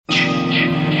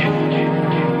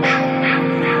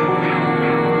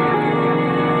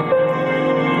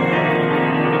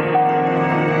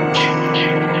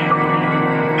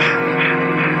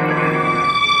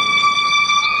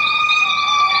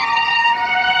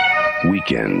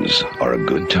Weekends are a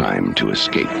good time to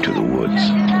escape to the woods.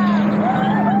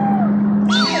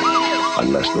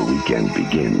 Unless the weekend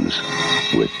begins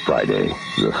with Friday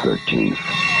the 13th.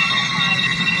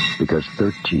 Because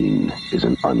 13 is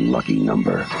an unlucky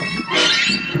number.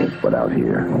 But out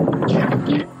here,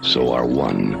 so are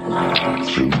 1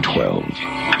 through 12.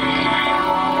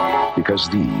 Because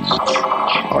these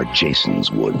are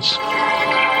Jason's woods.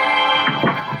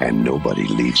 And nobody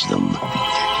leaves them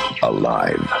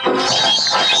alive.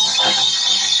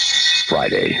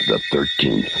 Friday the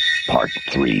 13th, Part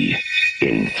 3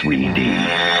 in 3D.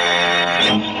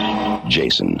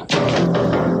 Jason,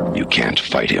 you can't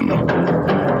fight him.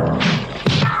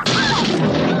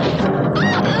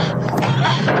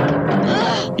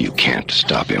 You can't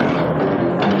stop him.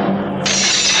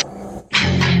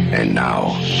 And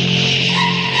now,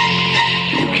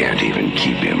 you can't even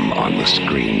keep him on the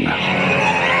screen.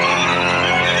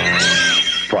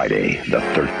 Friday the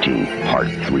 13th,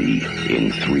 Part 3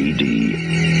 in 3D.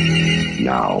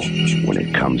 Now, when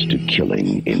it comes to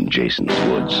killing in Jason's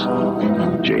woods,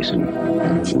 Jason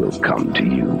will come to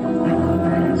you.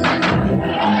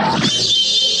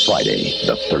 Friday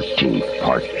the 13th,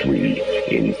 Part 3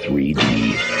 in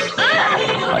 3D.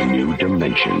 A new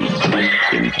dimension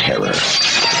in terror.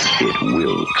 It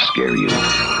will scare you.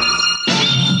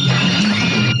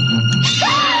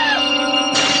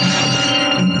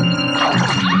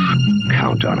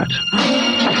 Count on it.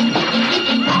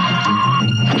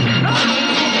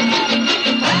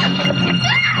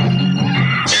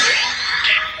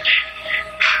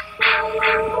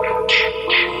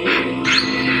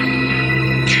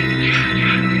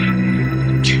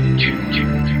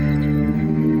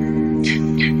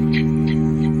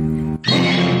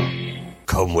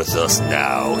 Come with us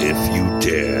now, if you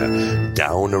dare,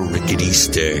 down a rickety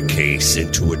staircase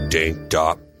into a dank,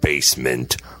 dark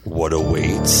basement. What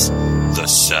awaits? The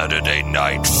Saturday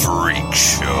Night Freak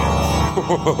Show.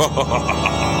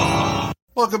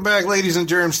 Welcome back, ladies and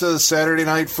germs, to the Saturday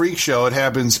Night Freak Show. It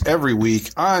happens every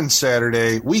week on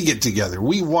Saturday. We get together,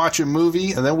 we watch a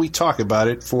movie, and then we talk about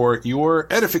it for your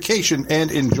edification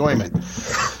and enjoyment.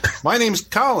 My name's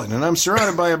Colin, and I'm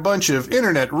surrounded by a bunch of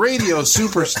internet radio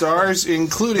superstars,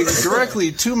 including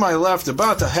directly to my left,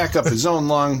 about to hack up his own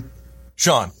lung,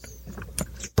 Sean.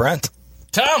 Brent.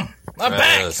 Tom. I'm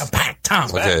back. I'm back.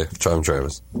 Tom's back. Okay, I'm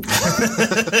Travis.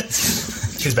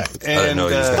 She's back. And, I didn't know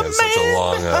you just had such a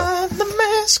long... the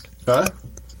mask.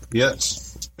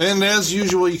 Yes. And as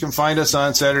usual, you can find us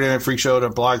on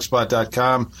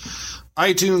SaturdayNightFreakShow.blogspot.com,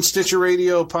 iTunes, Stitcher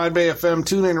Radio, Podbay FM,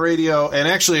 TuneIn Radio, and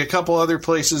actually a couple other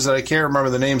places that I can't remember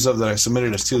the names of that I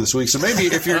submitted us to this week. So maybe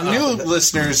if you're new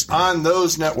listeners on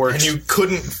those networks... And you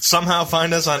couldn't somehow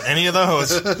find us on any of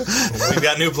those, we've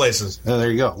got new places.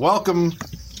 There you go. Welcome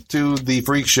to the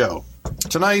Freak Show.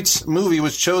 Tonight's movie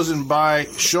was chosen by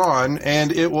Sean,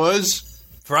 and it was...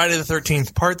 Friday the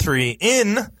 13th, Part 3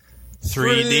 in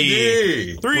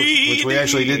 3D. 3D. Which we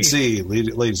actually did see,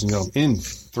 ladies and gentlemen, in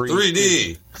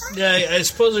 3D. Yeah, I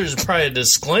suppose there's probably a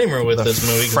disclaimer with this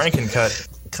movie. Frankencut.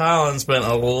 Colin spent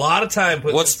a lot of time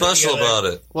putting What's special about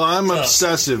it? Well, I'm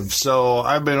obsessive, so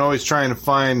I've been always trying to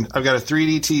find... I've got a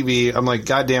 3D TV. I'm like,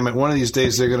 God damn it, one of these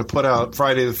days they're going to put out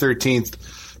Friday the 13th,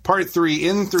 Part 3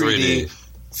 in 3D.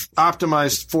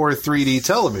 Optimized for 3D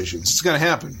televisions. It's going to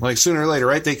happen, like, sooner or later,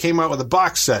 right? They came out with a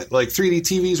box set. Like, 3D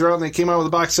TVs are out and they came out with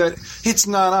a box set. It's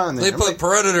not on there. They put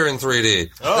Predator in 3D.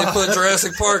 Oh. They put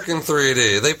Jurassic Park in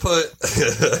 3D. They put...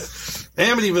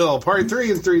 Amityville, Part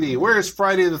 3 in 3D. Where's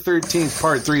Friday the 13th,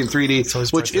 Part 3 in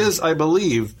 3D? Which is, I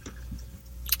believe...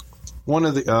 one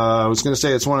of the, I was going to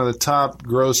say it's one of the top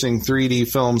grossing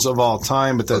 3D films of all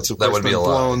time, but that's of course been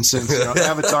blown since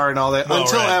Avatar and all that.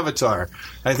 Until Avatar.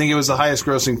 I think it was the highest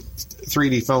grossing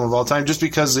 3D film of all time, just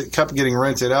because it kept getting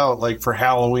rented out, like for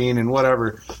Halloween and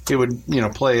whatever. It would,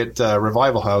 play at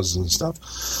revival houses and stuff.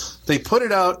 They put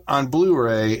it out on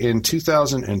Blu-ray in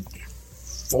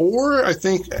 2004, I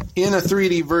think, in a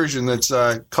 3D version that's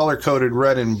color-coded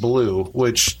red and blue,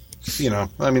 which...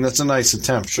 that's a nice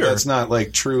attempt. Sure. That's not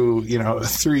like true,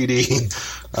 3D.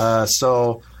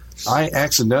 So I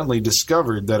accidentally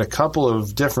discovered that a couple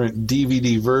of different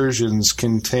DVD versions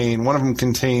contain, one of them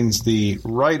contains the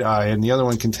right eye and the other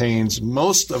one contains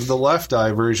most of the left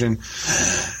eye version.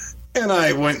 And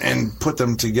I went and put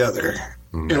them together.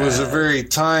 It was a very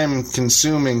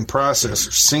time-consuming process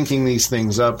of syncing these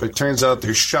things up. It turns out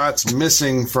there's shots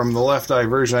missing from the Left Eye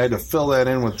version. I had to fill that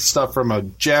in with stuff from a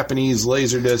Japanese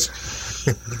Laserdisc.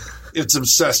 It's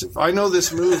obsessive. I know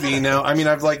this movie now. I mean,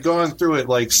 I've like gone through it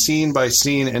like scene by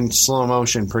scene in slow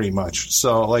motion pretty much.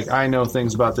 So like I know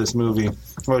things about this movie,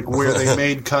 like where they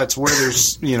made cuts, where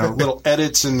there's, you know, little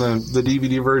edits in the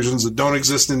DVD versions that don't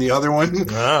exist in the other one.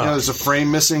 Wow. You know, there's a frame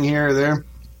missing here or there.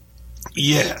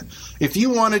 Yeah. If you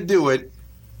want to do it,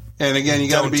 and again, you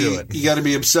got to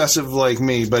be obsessive like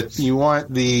me, but you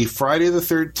want the Friday the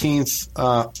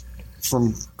 13th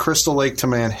from Crystal Lake to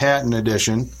Manhattan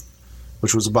edition,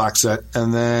 which was a box set,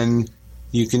 and then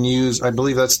you can use, I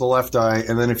believe that's the Left Eye,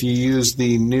 and then if you use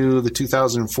the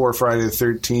 2004 Friday the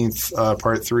 13th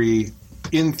Part 3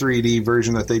 in 3D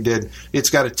version that they did,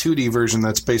 it's got a 2D version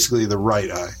that's basically the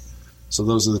right eye. So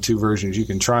those are the two versions. You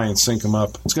can try and sync them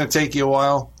up. It's going to take you a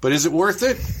while, but is it worth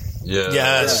it? Yeah.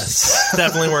 Yes.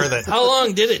 Definitely worth it. How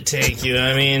long did it take you?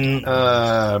 I mean,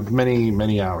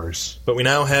 Many hours. But we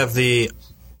now have the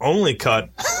only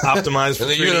cut optimized for In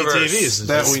the 3D universe. TVs.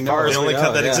 That we know. The only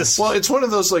cut that exists. Well, it's one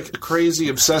of those like crazy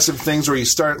obsessive things where you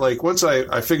start like once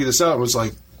I figured this out, it was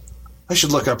like I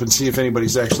should look up and see if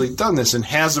anybody's actually done this and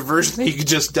has a version that you could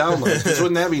just download. 'Cause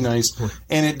wouldn't that be nice?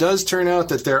 And it does turn out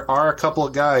that there are a couple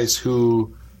of guys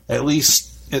who, at least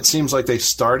it seems like they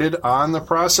started on the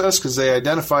process because they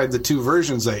identified the two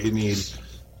versions that you need,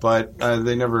 but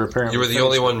they never apparently. You were the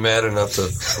only one mad enough to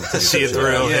See it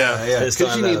through. Yeah, Just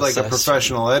because you on need that like a obsessed.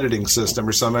 professional editing system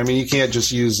or something. I mean, you can't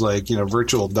just use like, you know,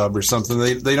 virtual dub or something.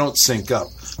 They don't sync up.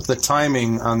 The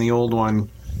timing on the old one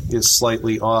is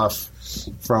slightly off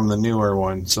from the newer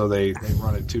one, so they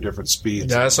run at two different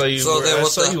speeds. I saw you. So then I what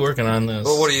saw the- you working on this.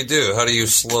 Well, what do you do? How do you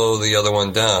slow the other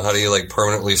one down? How do you like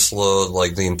permanently slow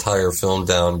like the entire film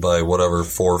down by whatever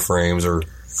 4 frames or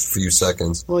few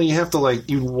seconds? Well, you have to like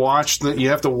you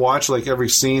have to watch like every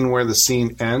scene where the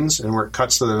scene ends and where it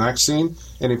cuts to the next scene.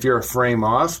 And if you're a frame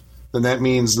off, then that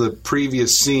means the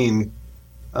previous scene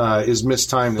is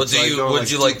mistimed. But It's do like, you- don't, would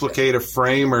you, like- duplicate a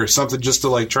frame or something just to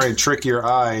like try and trick your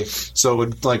eye so it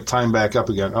would like time back up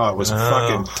again? Oh, it was a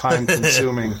fucking time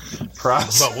consuming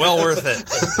process. But well worth it.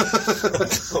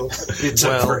 It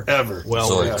took forever.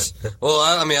 So, yeah. well,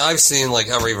 I mean, I've seen like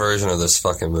every version of this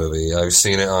fucking movie. I've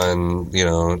seen it on, you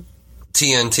know,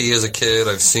 TNT as a kid.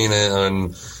 I've seen it on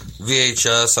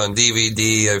VHS, on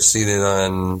DVD. I've seen it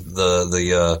on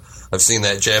I've seen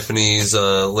that Japanese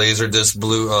Laserdisc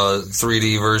blue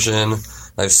 3D version.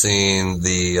 I've seen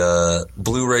the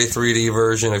Blu-ray 3D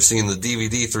version. I've seen the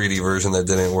DVD 3D version that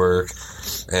didn't work.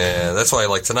 And that's why,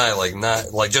 like, tonight, like,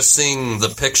 not, like, just seeing the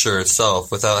picture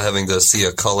itself without having to see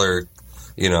a color,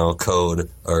 you know, code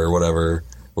or whatever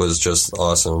was just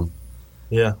awesome.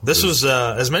 Yeah. This was,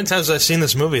 as many times as I've seen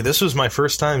this movie, this was my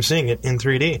first time seeing it in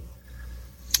 3D.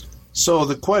 So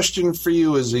the question for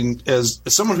you is, as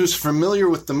someone who's familiar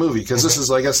with the movie, because this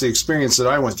is, I guess, the experience that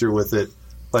I went through with it.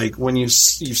 Like when you've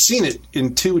seen it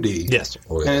in 2D, Yes.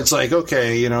 Oh, yeah. and it's like,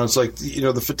 okay, you know, it's like, you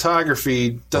know, the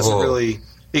photography doesn't really.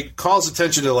 It calls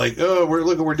attention to like, oh,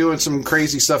 we're doing some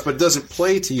crazy stuff, but it doesn't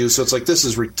play to you. So it's like, this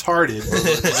is retarded.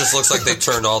 It just looks like they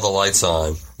turned all the lights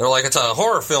on. They're like, it's a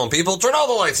horror film, people. Turn all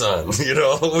the lights on. You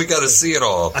know, we got to see it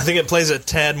all. I think it plays a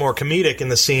tad more comedic in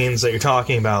the scenes that you're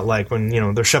talking about, like when, you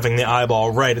know, they're shoving the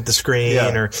eyeball right at the screen, Yeah,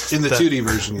 or in the 2D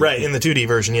version. right, in the 2D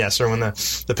version, yes, or when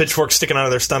the pitchfork's sticking out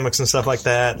of their stomachs and stuff like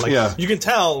that. Like, Yeah. you can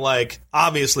tell, like,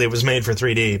 obviously it was made for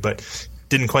 3D, but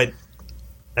didn't quite,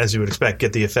 as you would expect,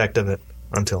 get the effect of it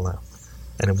until now,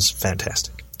 and it was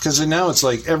fantastic. Because now it's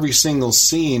like every single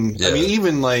scene. Yeah. I mean,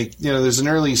 even like, you know, there's an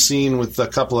early scene with a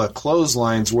couple of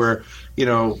clotheslines where, you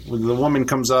know, when the woman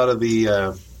comes out of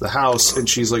the house and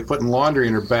she's like putting laundry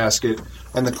in her basket,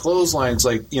 and the clotheslines,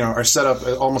 like, you know, are set up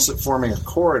almost forming a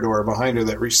corridor behind her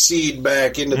that recede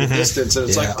back into the distance, and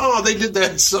it's like, oh, they did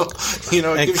that. So, you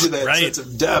know, it gives you that right. sense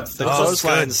of depth. The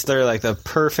clotheslines, they're like the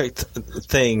perfect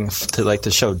thing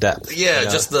to show depth. Yeah, you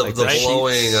know? just the Like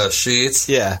blowing sheets.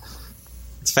 Yeah,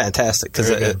 it's fantastic because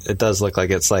it does look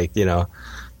like it's like, you know,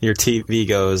 your TV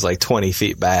goes like 20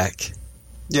 feet back.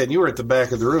 Yeah, and you were at the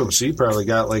back of the room, so you probably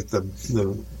got like the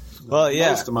Well, yeah,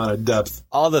 most amount of depth.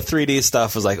 all the 3D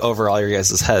stuff was like over all your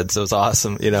guys' heads. It was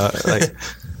awesome, you know, like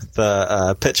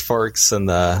the pitchforks and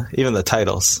even the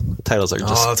titles. The titles are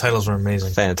just Oh, the titles were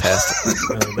amazing. fantastic.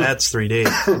 That's 3D.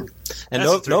 And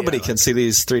That's 3D nobody highlight. can see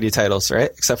these 3D titles, right?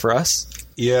 Except for us.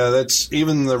 Yeah, that's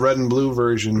even the red and blue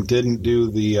version didn't do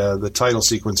the title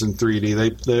sequence in 3D.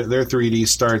 Their 3D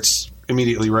starts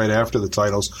immediately right after the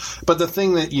titles. But the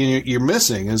thing that you're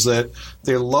missing is that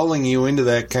they're lulling you into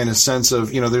that kind of sense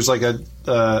of, there's like a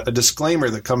disclaimer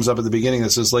that comes up at the beginning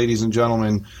that says, ladies and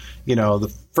gentlemen,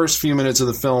 the first few minutes of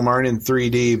the film aren't in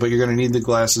 3D, but you're going to need the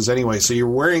glasses anyway. So you're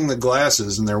wearing the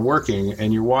glasses and they're working,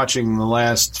 and you're watching the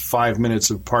last 5 minutes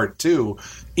of part 2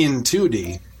 in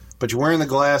 2D, but you're wearing the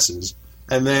glasses.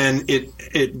 And then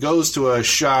it goes to a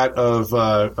shot of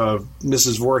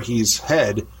Mrs. Voorhees'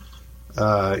 head,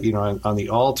 on the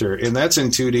altar, and that's in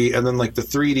 2D. And then like the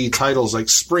 3D titles like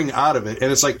spring out of it,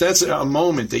 and it's like that's a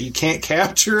moment that you can't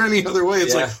capture any other way.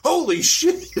 It's like holy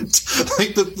shit!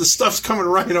 Like the stuff's coming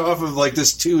right off of like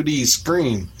this 2D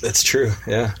screen. That's true.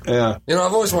 Yeah. Yeah.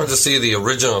 I've always wanted to see the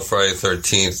original Friday the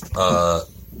 13th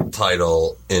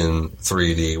title in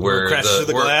 3D where crashes through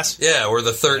the glass. Yeah, where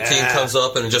the 13 comes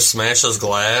up and it just smashes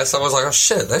glass. I was like, oh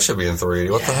shit, that should be in 3D.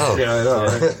 What the hell? Yeah, I know.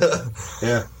 Right?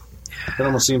 Yeah. It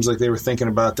almost seems like they were thinking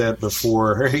about that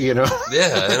before,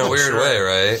 Yeah, in a weird way,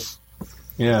 right?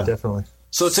 Yeah, definitely.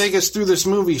 So take us through this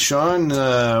movie, Sean.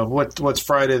 What's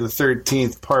Friday the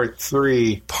 13th, Part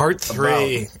 3? Part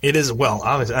 3. About? It is, well,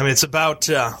 obviously, I mean, it's about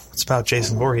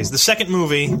Jason Voorhees. The second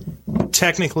movie,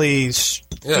 technically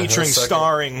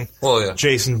starring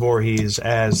Jason Voorhees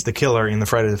as the killer in the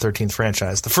Friday the 13th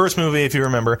franchise. The first movie, if you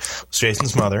remember, was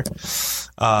Jason's mother.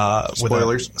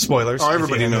 Spoilers. Spoilers. Oh,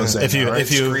 everybody knows that. If you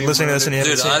listen to this and you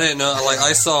haven't seen it. I didn't know. Like,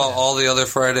 I saw all the other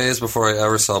Fridays before I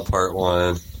ever saw Part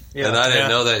 1. Yeah, and I didn't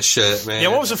know that shit, man. Yeah,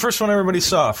 what was the first one everybody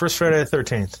saw? First Friday the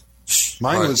 13th.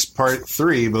 Mine was Part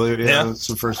 3, believe it. Yeah, that's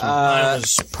the first one. Mine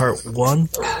was Part 1.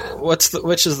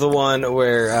 Which is the one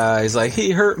where he's like,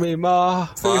 he hurt me, Ma.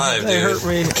 5, They hurt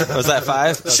me. Was that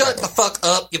 5? Shut the fuck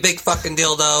up, you big fucking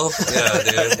dildo.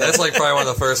 Yeah, dude. That's like probably one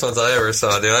of the first ones I ever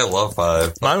saw, dude. I love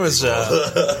 5. Mine was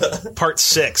Part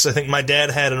 6. I think my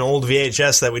dad had an old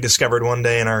VHS that we discovered one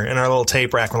day in our little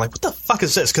tape rack. We're like, what the fuck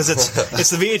is this? Because it's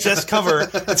the VHS cover.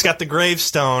 It's got the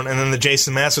gravestone and then the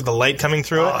Jason mask with the light coming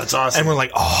through it. Oh, it's awesome. And we're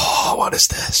like, oh, what is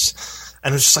this?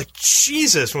 And it was just like,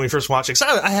 Jesus, when we first watched it.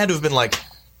 Because I had to have been like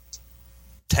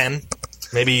 10,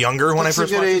 maybe younger when I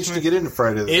first watched it. It's a good age to get into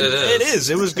Friday. It is.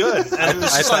 It was good. And it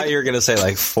was I thought you were going to say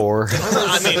like 4.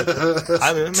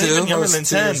 I mean maybe younger than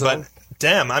 10, but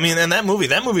damn. I mean, and that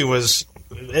movie was,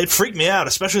 it freaked me out,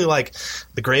 especially like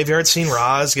the graveyard scene.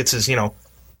 Roz gets his,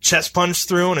 chest punched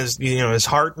through and his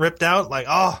heart ripped out. Like,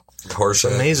 oh,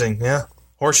 Horseshack. Amazing, yeah.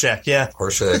 Horseshack, yeah.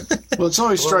 Horseshack. Well, it's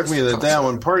always struck me that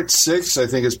one, Part 6, I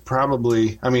think is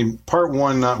probably, Part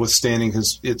 1 notwithstanding,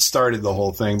 because it started the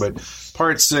whole thing, but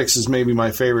Part 6 is maybe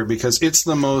my favorite because it's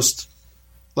the most,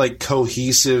 like,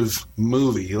 cohesive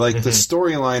movie. Like, the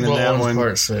storyline in that one,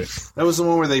 Part 6? That was the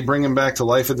one where they bring him back to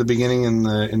life at the beginning in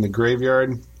the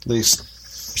graveyard. They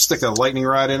stick a lightning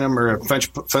rod in him or a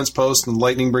fence post, and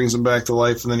lightning brings him back to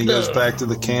life, and then he goes back to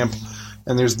the camp,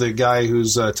 and there's the guy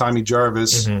who's Tommy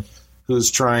Jarvis,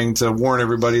 who's trying to warn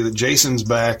everybody that Jason's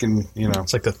back, and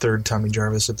it's like the third Tommy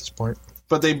Jarvis at this point.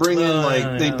 But they bring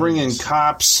in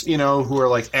cops, who are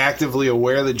like actively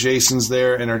aware that Jason's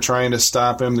there and are trying to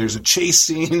stop him. There's a chase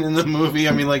scene in the movie.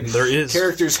 There is.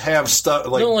 Characters have stuff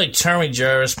like like Tommy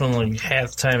Jarvis spent like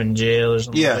half the time in jail or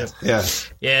something. Yeah.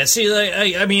 Yeah. See,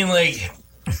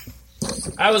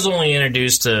 I was only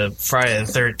introduced to Friday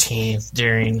the 13th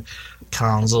during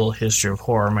Colin's little History of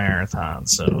Horror marathon.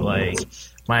 So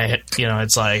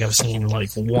it's like I've seen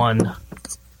like 1,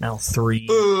 now 3.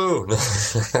 Boo!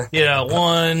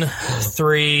 1,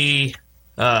 3,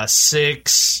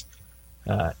 6,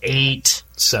 8,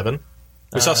 7.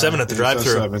 We saw 7 at the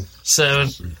drive-thru.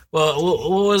 7. Well,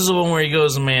 what was the one where he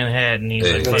goes to Manhattan?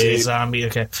 He's like a zombie.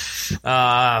 Okay.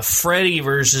 Freddy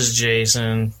versus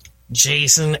Jason.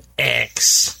 Jason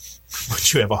X.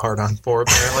 Which you have a hard-on for,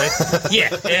 apparently. yeah.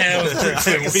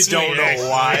 We don't know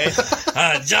why.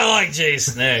 I like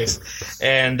Jason X.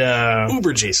 And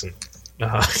Uber Jason.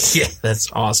 Yeah,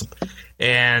 that's awesome.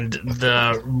 And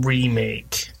the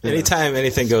remake. Anytime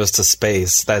anything goes to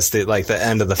space, that's the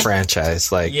end of the franchise.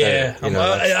 Like,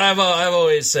 I've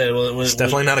always said, it's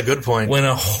definitely not a good point. When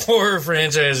a horror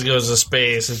franchise goes to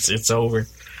space, it's over.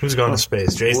 Who's going to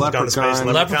space? Jason's gone to space.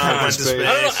 Leprechaun went to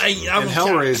space. And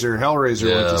Hellraiser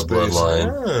went to space.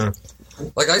 Bloodline.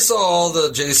 Like, I saw all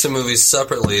the Jason movies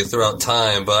separately throughout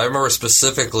time, but I remember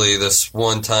specifically this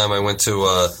one time I went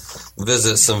to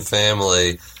visit some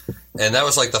family, and that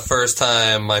was like the first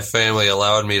time my family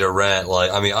allowed me to rent.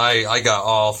 I got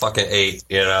all fucking 8,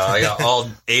 I got all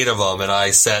 8 of them, and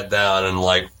I sat down and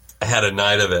had a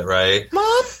night of it, right? Mom,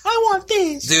 I want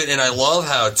these. Dude, and I love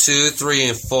how 2, 3,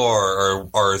 and 4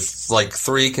 are like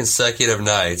 3 consecutive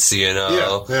nights, you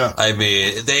know? Yeah. I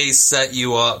mean, they set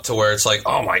you up to where it's like,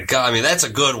 oh my God, I mean, that's a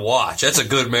good watch. That's a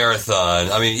good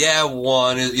marathon. I mean, yeah,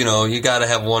 1, you know, you got to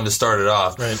have 1 to start it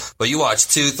off. Right. But you watch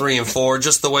 2, 3, and 4,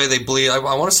 just the way they bleed. I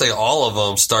want to say all of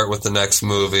them start with the next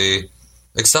movie.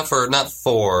 Except for not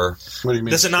 4. What do you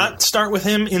mean? Does it not start with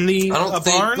him in the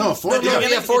barn? No, 4.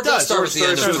 Yeah, 4 does start with the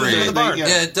end of 3. The barn.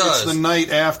 Yeah, it does. It's the night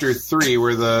after 3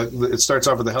 where it starts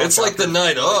off with the helicopter. It's like the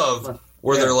night of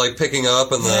where they're like picking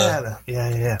up and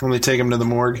Yeah. when they take him to the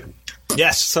morgue.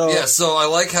 Yes. So I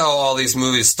like how all these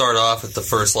movies start off at the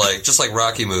first, like, just like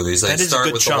Rocky movies. They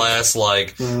start with the last,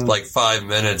 like 5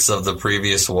 minutes of the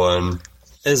previous one.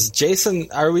 Is Jason,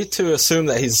 are we to assume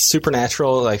that he's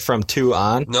supernatural, like, from 2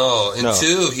 on? No, in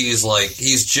 2, he's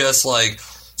just, like,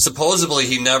 supposedly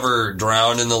he never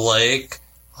drowned in the lake.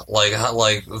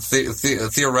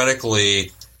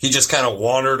 Theoretically, he just kind of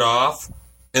wandered off.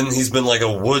 And he's been like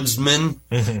a woodsman,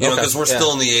 you know, because we're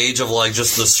still in the age of like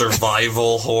just the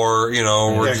survival horror, you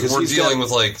know. We're dealing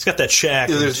with like he's got that shack.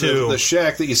 Yeah, there's the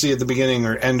shack that you see at the beginning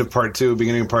or end of part 2,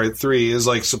 beginning of part 3 is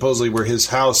like supposedly where his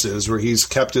house is, where he's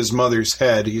kept his mother's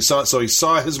head. He saw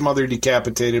his mother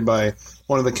decapitated by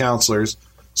one of the counselors,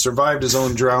 survived his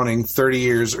own drowning 30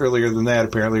 years earlier than that,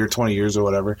 apparently, or 20 years or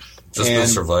whatever. Been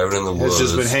surviving in the woods.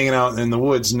 Has just been hanging out in the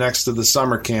woods next to the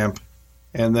summer camp.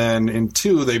 And then in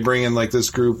 2, they bring in like this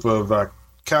group of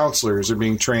counselors are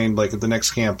being trained like at the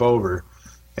next camp over,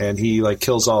 and he like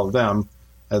kills all of them,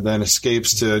 and then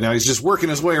escapes to now he's just working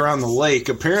his way around the lake.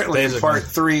 Apparently, in part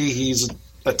 3, he's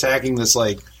attacking this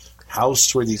like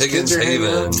house where these kids are hanging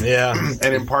out. Yeah,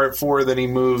 and in part 4, then he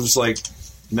moves like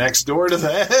next door to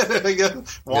that. He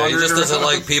just doesn't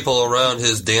like people around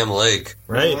his damn lake.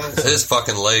 Right, his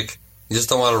fucking lake. You just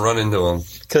don't want to run into him.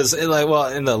 Because, in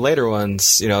the later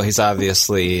ones, you know, he's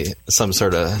obviously some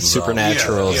sort of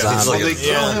supernatural zombie. Well, they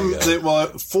kill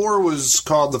him. 4 was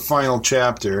called The Final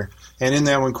Chapter, and in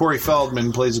that one, Corey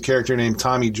Feldman plays a character named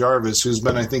Tommy Jarvis, who's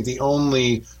been, I think, the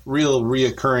only real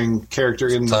reoccurring character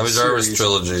in the series. Tommy Jarvis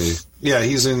trilogy. Yeah,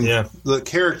 he's in... The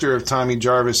character of Tommy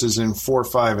Jarvis is in 4,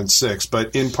 5, and 6,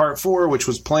 but in part 4, which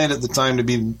was planned at the time to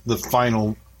be the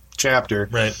final chapter,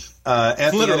 right? At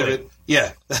the end of it,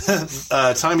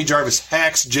 Tommy Jarvis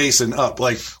hacks Jason up,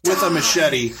 like, with a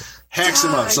machete, hacks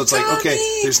him up. So it's like, okay,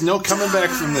 there's no coming back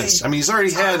from this. I mean, he's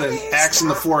already had an axe in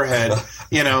the forehead,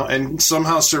 you know, and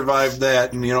somehow survived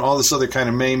that, and, you know, all this other kind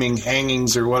of maiming,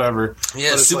 hangings, or whatever.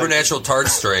 Yeah, supernatural tart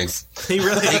strength. He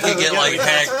could get, like,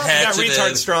 hatcheted. He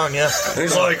got retard strong, yeah.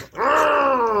 He's like,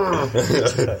 I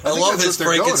love his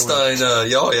Frankenstein,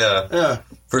 yeah.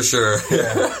 For sure.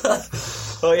 Yeah.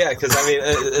 Well, yeah, because, I mean,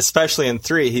 especially in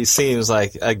 3, he seems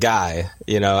like a guy,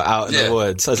 you know, out in the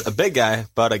woods. So a big guy,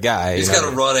 but a guy. He's got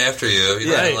to run after you. He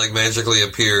doesn't, like, magically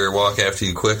appear, walk after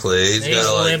you quickly. He's got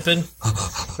to, like... limping.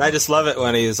 I just love it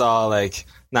when he's all, like,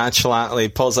 nonchalantly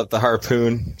pulls up the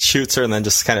harpoon, shoots her, and then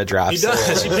just kind of drops. He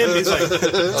does. He's like,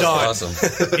 dog.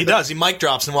 Awesome. He does. He mic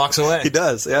drops and walks away. He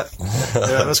does, yeah.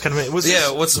 That's kind of...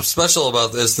 what's special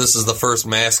about this is the first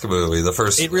Mask movie. The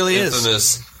first It really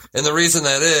infamous... is. And the reason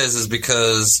that is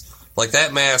because, like,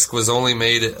 that mask was only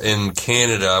made in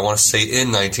Canada, I want to say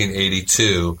in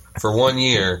 1982. For 1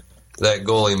 year, that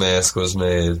goalie mask was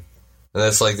made. And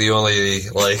that's, like, the only,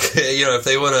 like, you know, if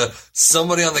they would have,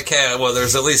 somebody on the cast, well,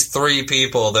 there's at least 3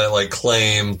 people that, like,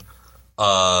 claim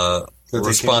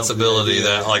responsibility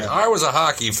that, like, I was a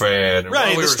hockey fan.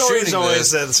 Right, we the were story's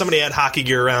always this. that somebody had hockey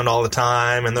gear around all the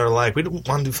time, and they're like, we don't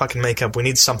want to do fucking makeup. We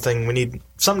need something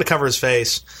to cover his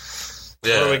face.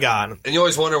 Yeah. What do we got? And you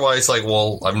always wonder why it's like,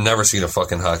 well, I've never seen a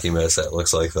fucking hockey mask that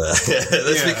looks like that.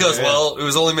 That's because, well, it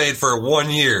was only made for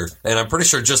 1 year. And I'm pretty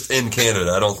sure just in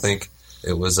Canada. I don't think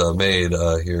it was made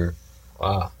here.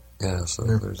 Wow. Yeah, so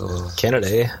there's a little... Canada,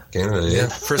 yeah.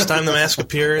 First time the mask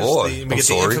appears, we get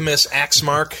the infamous axe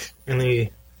mark in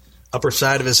the upper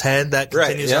side of his head. That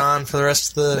continues on for the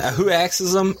rest of the... who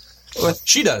axes him?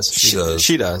 She does.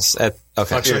 She does.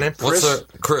 Okay. What's her name?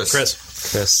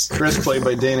 Chris, played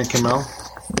by Dana Kimmel.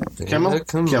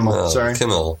 Kimmel, sorry.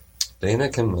 Dana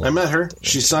Kimmel. I met her.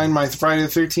 She signed my Friday the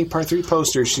 13th Part 3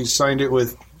 poster. She signed it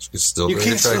with... She's still you very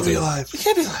can't attractive. still be alive. You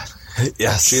can't be alive.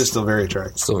 Yes. She is still very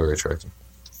attractive. Still very attractive.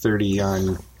 30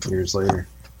 years later.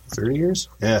 30 years?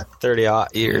 Yeah. 30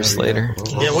 years later.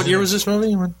 Yeah, what year was this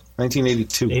movie?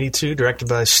 1982. 82, directed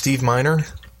by Steve Miner.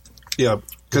 Yeah,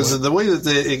 because of the way that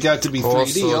it got to be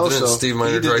 3D also. Didn't Steve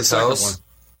Miner direct House?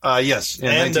 Yes, in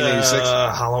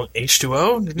 1986.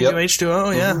 H2O? Didn't you do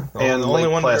H2O? Yeah. And only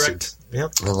Lake one Placid. direct.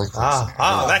 Yep.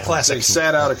 That classic. They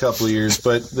sat out a couple of years,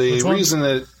 but the reason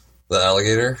that... The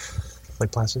alligator?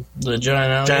 like Placid. The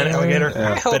giant alligator.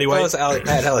 I hope Betty White.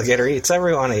 that alligator eats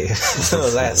everyone.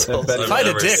 Those assholes. If I had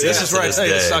a dick, this is right.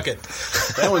 Hey, suck it.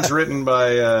 That one's written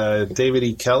by David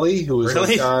E. Kelly, who was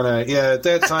Really? like on at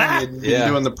that time he'd been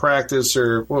doing The Practice,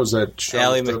 or what was that show?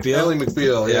 Ally McBeal. Ally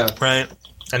McBeal, yeah. Right.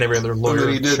 And every other lawyer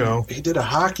he did, show. He did a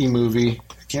hockey movie.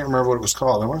 I can't remember what it was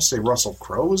called. I want to say Russell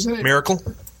Crowe was in it. Miracle?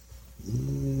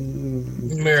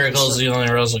 Miracle's the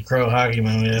only Russell Crowe hockey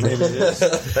movie ever.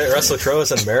 Wait, Russell Crowe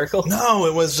was in Miracle? No,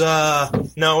 it was, no,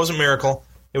 it wasn't Miracle.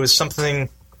 It was something,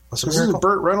 was it Wasn't Miracle?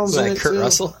 Burt Reynolds in Like it Kurt too?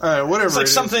 Russell? Whatever. It's like it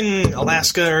is. something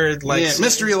Alaska or like... Yeah,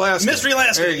 Mystery Alaska. Mystery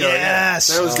Alaska, There you go. yes.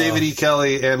 Yeah. That was David E.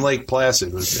 Kelly, and Lake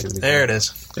Placid was David E. There it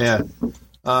is. Yeah.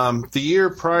 The year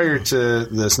prior to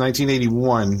this,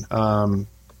 1981,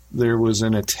 there was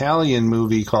an Italian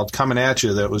movie called Coming At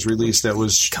You that was released that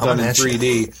was done in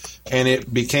 3D, and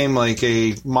it became like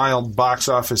a mild box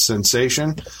office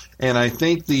sensation. And I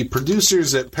think the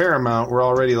producers at Paramount were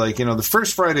already like, the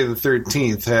first Friday the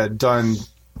 13th had done,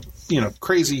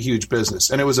 crazy huge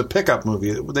business. And it was a pickup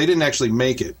movie. They didn't actually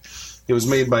make it. It was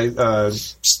made by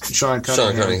Sean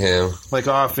Cunningham, like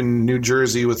off in New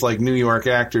Jersey with like New York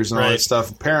actors and all that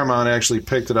stuff. Paramount actually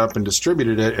picked it up and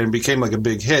distributed it, and became like a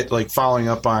big hit, like following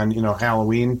up on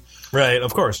Halloween, right?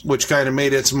 Of course, which kind of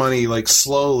made its money like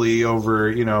slowly over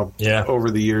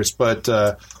over the years. But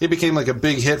it became like a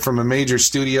big hit from a major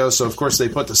studio, so of course they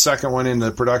put the second one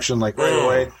into production like right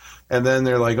away. And then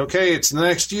they're like, okay, it's the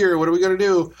next year. What are we going to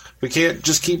do? We can't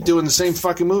just keep doing the same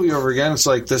fucking movie over again. It's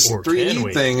like this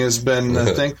 3D thing has been a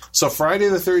thing. So Friday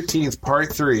the 13th,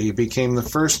 Part 3, became the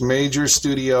first major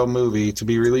studio movie to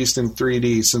be released in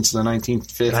 3D since the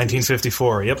 1950s.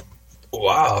 1954, yep.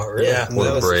 Wow, really? Yeah.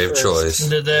 What a brave choice.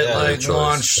 Did that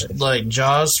launch like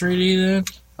Jaws 3D then?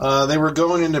 They were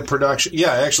going into production.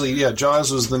 Yeah, actually,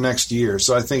 Jaws was the next year.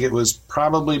 So I think it was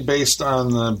probably based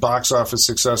on the box office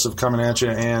success of Coming At You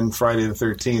and Friday the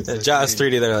 13th. Jaws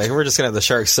 3D, they're like, we're just going to have the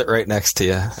sharks sit right next to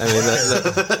you. I mean,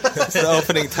 the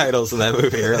opening titles in that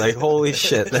movie are like, holy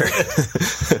shit. They're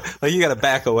like, you got to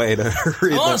back away to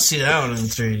read I want them. to see that one in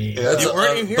 3D. Yeah,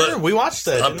 weren't you here? We watched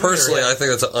that. Personally, I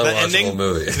think it's an unwatchable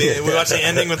movie. We watched the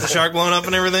ending with the shark blowing up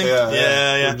and everything?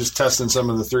 Yeah. We're just testing some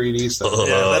of the 3D stuff.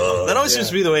 Yeah, that always seems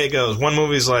to be the way it goes. One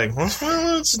movie's like, let's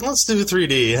do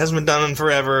 3D. It hasn't been done in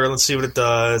forever. Let's see what it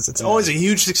does. It's always a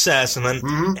huge success, and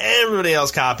then everybody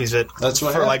else copies it. That's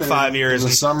what for like 5 years. In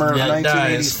the summer of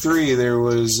 1983, there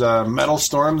was Metal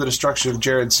Storm: The Destruction of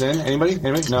Jared Sin. Anybody?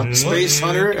 No. Space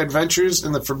Hunter: Adventures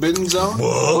in the Forbidden Zone.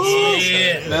 Whoa!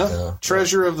 Yeah. No.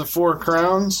 Treasure of the Four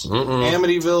Crowns.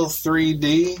 Amityville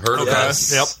 3D. Heard of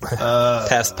that? Yep.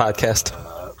 Past podcast.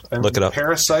 Look it up.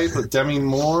 Parasite with Demi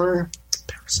Moore.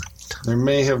 There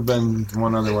may have been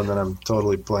one other one that I'm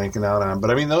totally blanking out on, but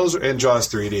I mean those and Jaws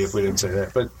 3D if we didn't say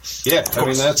that. But yeah, I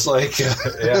mean that's like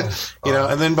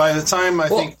and then by the time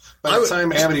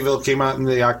Amityville came out in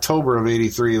the October of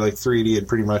 '83, like 3D had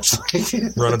pretty much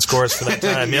run its course for that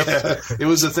time. Yep, it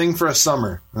was a thing for a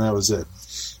summer, and that was it.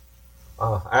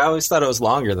 Oh, I always thought it was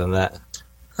longer than that.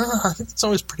 I think it's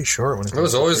always pretty short. It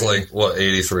was always like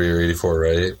 83 or 84,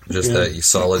 right? Just that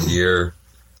solid year.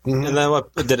 Mm-hmm. And then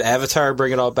what did Avatar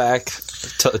bring it all back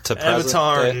to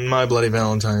Avatar and My Bloody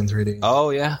Valentine 3D. Oh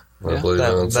yeah.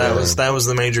 That was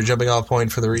the major jumping off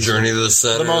point for the recent Journey to the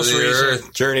Center the most of the recent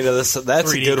Earth. Journey to the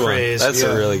that's a good craze. one. That's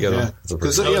a really good one.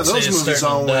 Because those movies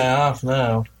all went off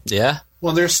now. Yeah.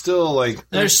 Well, they're still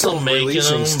they're still making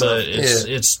them, stuff. but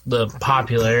it's the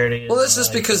popularity. Well, that's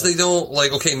just because they don't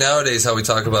nowadays how we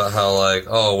talk about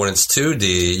how when it's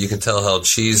 2D, you can tell how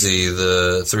cheesy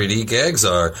the 3D gags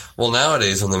are. Well,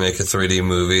 nowadays when they make a 3D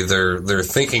movie, they're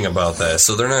thinking about that,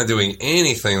 so they're not doing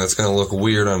anything that's going to look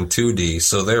weird on 2D.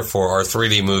 So therefore, our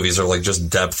 3D movies are like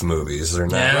just depth movies. They're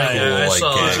not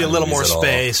gives you a little more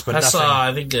space, but nothing.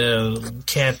 I think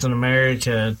Captain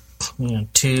America, 2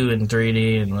 in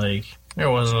 3D, and there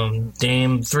wasn't a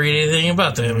damn 3D thing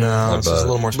about that. No, it's just a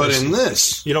little more space. But in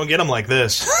this, you don't get them like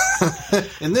this.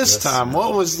 In this time,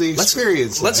 what was the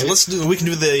experience? Let's do. We can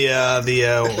do the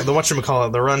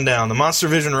whatchamacallit, the rundown, the Monster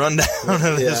Vision rundown of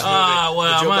this movie.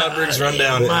 Well, Joe Godbriggs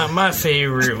rundown. My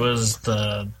favorite was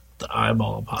the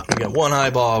eyeball pop. We got one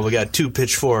eyeball. We got 2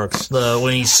 pitchforks.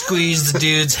 When he squeezed the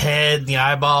dude's head, and the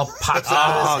eyeball popped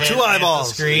out. His head 2 eyeballs.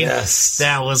 The screen. Yes,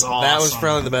 that was awesome. That was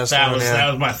probably the best. That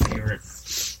was my favorite.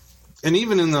 And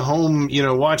even in the home,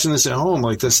 watching this at home,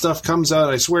 the stuff comes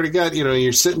out, I swear to God,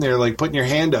 you're sitting there, putting your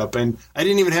hand up, and I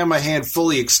didn't even have my hand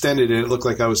fully extended, and it looked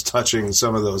like I was touching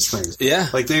some of those things. Yeah.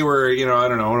 They were, I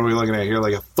don't know, what are we looking at here?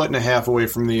 Like 1.5 feet away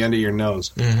from the end of your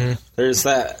nose. Mm-hmm. There's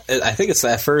that, I think it's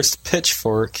that first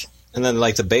pitchfork, and then,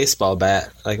 the baseball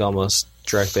bat, almost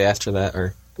directly after that,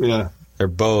 or... Yeah. they're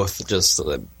both just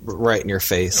right in your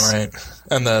face. Right.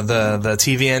 And the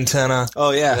TV antenna.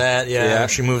 Oh, yeah. That, yeah.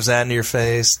 She moves that into your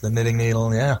face. The knitting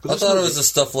needle, yeah. I thought it was the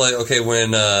stuff like, okay,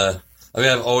 when,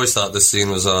 I've always thought this scene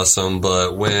was awesome,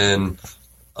 but when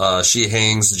she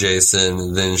hangs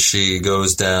Jason, then she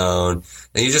goes down,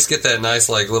 and you just get that nice,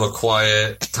 like, little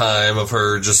quiet time of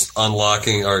her just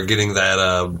unlocking or getting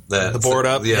the board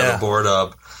up? Yeah, the board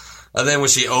up. And then when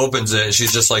she opens it,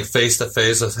 she's just, like, face to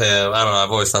face with him. I don't know,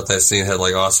 I've always thought that scene had,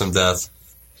 like, awesome death.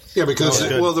 Yeah, because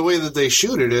the way that they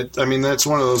shooted it, I mean, that's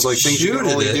one of those like things you can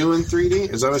only do in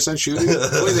 3D. Is that what I said? Shooting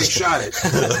the way they shot it.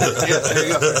 Yeah, there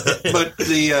you go. But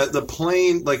the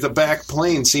plane, like the back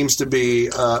plane, seems to be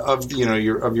of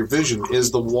your vision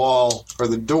is the wall or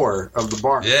the door of the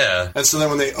barn. Yeah, and so then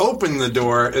when they open the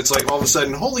door, it's like all of a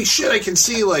sudden, holy shit! I can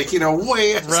see way right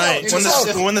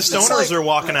when the stoners are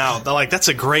walking out. They're like, that's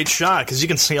a great shot because you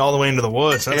can see all the way into the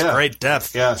woods. That's great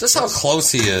depth. Yeah, just how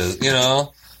close he is. You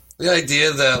know. The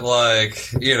idea that,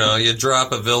 like, you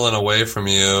drop a villain away from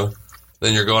you,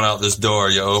 then you're going out this door,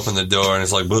 you open the door, and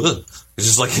it's like, bleh. It's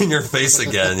just like in your face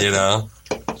again,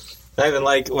 I even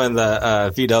like when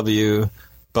the VW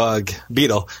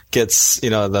Beetle gets,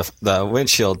 the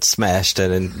windshield smashed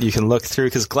in, and you can look through,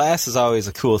 because glass is always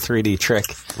a cool 3D trick.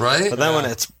 Right? But then when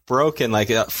it's broken,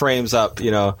 like, it frames up,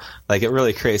 like, it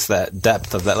really creates that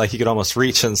depth of that, like, you could almost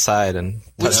reach inside and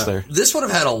touch there. This would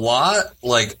have had a lot,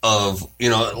 like, of,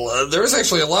 there was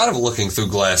actually a lot of looking through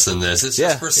glass in this. It's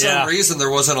just for some reason there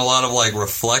wasn't a lot of, like,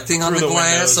 reflecting on the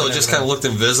glass, so it just kind of looked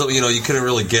invisible. You couldn't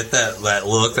really get that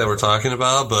look that we're talking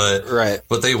about,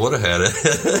 but they would have had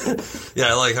it. Yeah,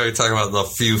 I like how you're talking about the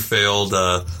few failed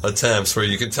attempts where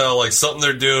you can tell, like, something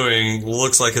they're doing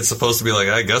looks like it's supposed to be, like,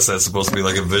 I guess that's supposed to be,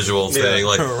 like, a visual thing.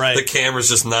 Like, the camera's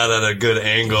just not at a good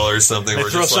angle or something. They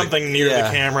throw something near the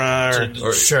camera,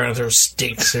 or trying to throw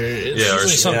sticks, or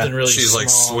something really. She's small. Like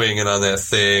swinging on that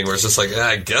thing, where it's just like,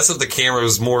 I guess if the camera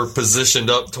was more positioned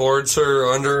up towards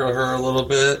her, under her a little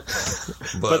bit.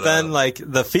 But then, like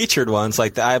the featured ones,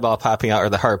 like the eyeball popping out or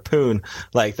the harpoon,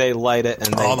 like they light it and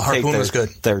they the harpoon was good.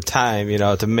 Their time,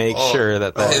 to make sure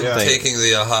that taking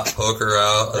the hot poker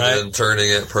out and then turning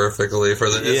it perfectly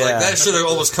for the. It's like that should have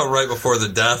almost come right before the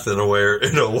death in a way.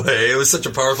 It was such a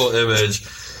powerful image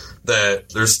that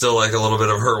there's still like a little bit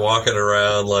of her walking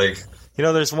around like.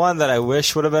 There's one that I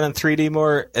wish would have been in 3D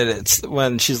more, and it's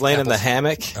when she's laying in the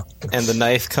hammock and the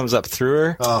knife comes up through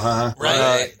her.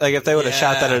 Right. Like if they would have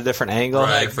shot that at a different angle.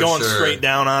 Right, going straight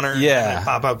down on her. Yeah. And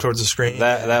pop up towards the screen.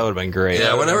 That would have been great.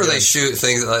 Yeah, whenever they shoot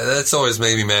things, that's always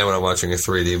made me mad when I'm watching a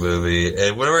 3D movie.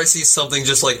 And whenever I see something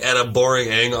just like at a boring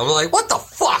angle, I'm like, what the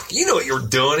fuck? You know what you're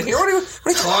doing here. What are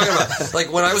you talking about?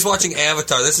 Like when I was watching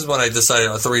Avatar, this is when I decided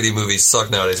 3D movies suck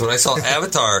nowadays. When I saw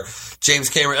Avatar, James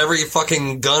Cameron, every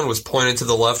fucking gun was pointed to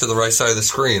the left or the right side of the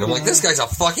screen. I'm like, this guy's a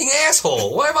fucking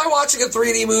asshole. What am I watching a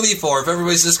 3D movie for if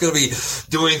everybody's just going to be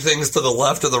doing things to the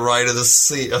left or the right of the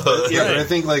seat? But I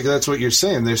think like that's what you're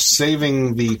saying. They're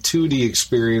saving the 2D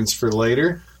experience for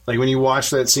later. Like when you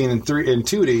watch that scene in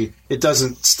 2D, it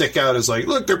doesn't stick out as like,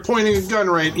 look, they're pointing a gun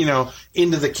right,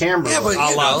 into the camera. Yeah, but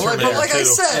like I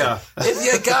said,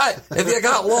 if you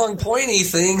got long pointy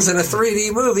things in a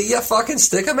 3D movie, you fucking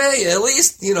stick them at you. At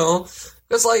least,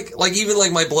 it's like even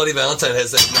like My Bloody Valentine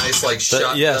has that nice like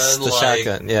shotgun. Yes, the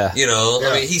shotgun. Yeah.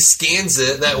 I mean, he scans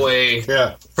it that way.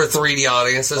 Yeah. For 3D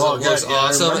audiences, it looks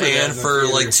awesome, and for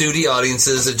like 2D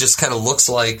audiences, it just kind of looks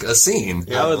like a scene.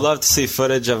 Yeah. I would love to see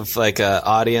footage of like an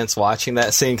audience watching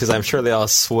that scene because I'm sure they all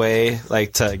sway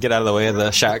like to get out of the way of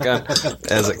the shotgun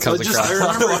as it comes across.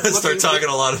 I want to start talking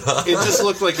a lot about it. Just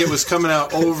looked like it was coming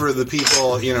out over the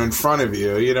people, in front of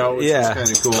you, which is kind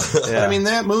of cool. Yeah. I mean,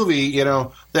 that movie,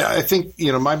 I think,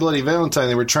 My Bloody Valentine,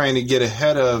 they were trying to get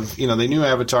ahead of, they knew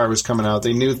Avatar was coming out.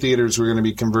 They knew theaters were going to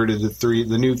be converted to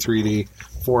the new 3D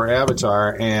for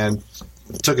Avatar and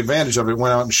took advantage of it,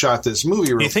 went out and shot this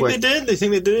movie real quick. You think they did? Do you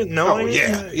think they did? No. Oh,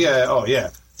 yeah. Oh, yeah.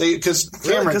 Because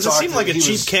Cameron it seemed like a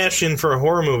cheap cash-in for a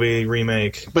horror movie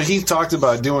remake. But he talked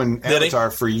about doing Avatar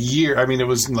for years. I mean, it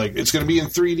was like, it's going to be in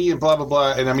 3D and blah, blah,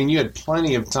 blah. And I mean, you had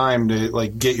plenty of time to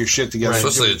like get your shit together. Right.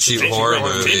 Especially a cheap horror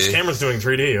movie. James Cameron's doing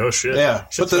 3D. Oh, shit. Yeah.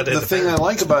 But the thing I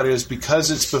like about it is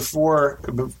because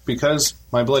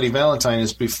My Bloody Valentine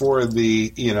is before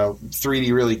the,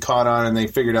 3D really caught on and they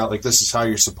figured out like this is how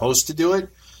you're supposed to do it.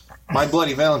 My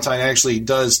Bloody Valentine actually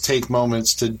does take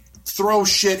moments to throw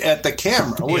shit at the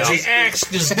camera. Which the axe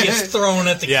just gets thrown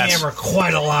at the camera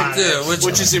quite a lot. Dude,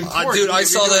 which is important. Dude, I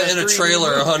saw that in a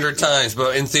trailer 100 times,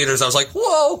 but in theaters I was like,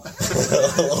 whoa.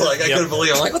 Like, I couldn't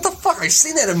believe it. I'm like, what the fuck? I've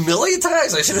seen that a million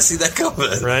times. I should have seen that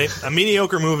coming. Right? A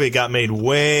mediocre movie got made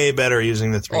way better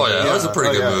using the 3D. Oh, yeah. That was a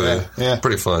pretty good movie. Yeah.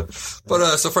 Pretty fun.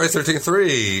 But, so Friday 13th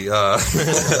 3.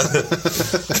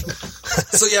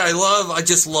 So, yeah, I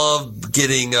just love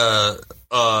getting,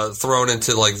 thrown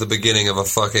into like the beginning of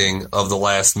the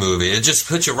last movie. It just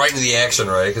puts you right into the action,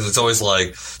 right? Because it's always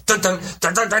like dun, dun,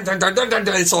 dun, dun, dun, dun, dun, dun, dun,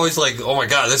 dun. It's always like, oh my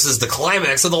god, this is the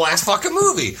climax of the last fucking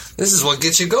movie. This is what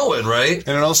gets you going, right?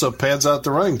 And it also pads out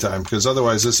the running time because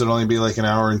otherwise this would only be like an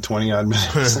hour and 20 odd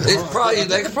minutes.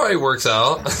 That probably works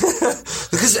out.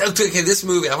 Because this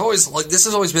movie, this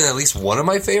has always been at least one of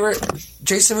my favorite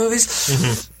Jason movies.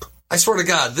 Mm-hmm. I swear to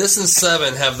God, this and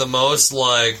 7 have the most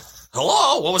like.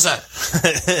 Hello? What was that?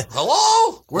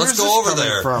 Hello? Let's go over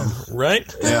there. From? Right?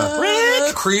 Yeah.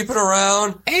 Rick! Creeping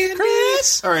around. And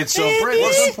Chris! All right, so Brent,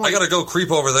 at some point, I gotta go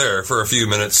creep over there for a few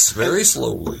minutes, very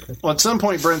slowly. Well, at some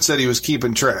point, Brent said he was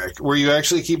keeping track. Were you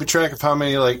actually keeping track of how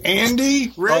many, like,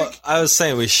 Andy, Rick? Well, I was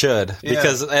saying we should,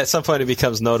 because at some point it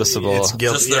becomes noticeable. It's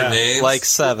guilty. Just their names? Like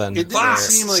 7. It didn't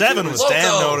seem like 7 was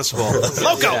damn noticeable.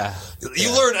 Loco! Yeah.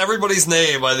 You learn everybody's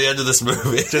name by the end of this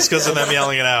movie. Just because of them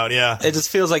yelling it out, yeah. It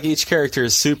just feels like each character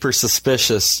is super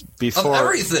suspicious before of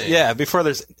everything. Yeah, before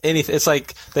there's anything. It's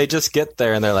like they just get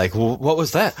there and they're like, well, "What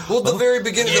was that?" Well, the very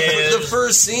beginning, the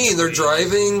first scene, they're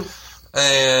driving,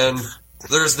 and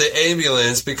there's the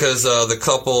ambulance because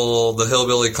the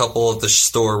hillbilly couple at the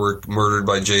store were murdered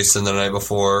by Jason the night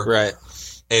before, right?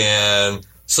 And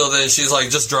so then she's like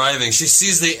just driving. She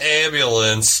sees the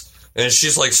ambulance. And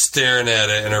she's like staring at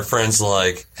it, and her friend's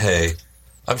like, hey,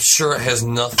 I'm sure it has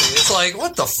nothing. It's like,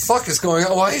 what the fuck is going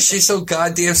on? Why is she so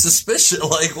goddamn suspicious?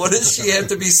 Like, what does she have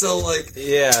to be so like...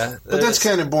 Yeah. But that's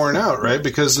kind of borne out, right?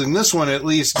 Because in this one, at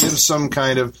least gives some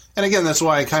kind of... And again, that's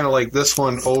why I kind of like this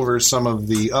one over some of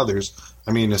the others.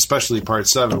 I mean, especially part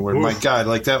 7, where, my God,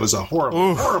 like, that was a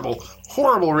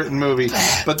horrible written movie.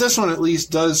 But this one at least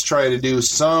does try to do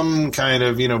some kind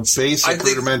of, basic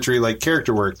rudimentary, like,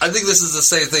 character work. I think this is the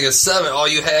same thing as 7. All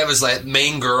you have is that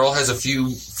main girl has a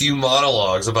few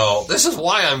monologues about, this is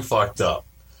why I'm fucked up.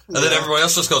 And then everybody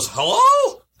else just goes,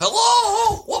 hello?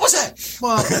 Hello? What was that?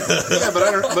 Well, yeah,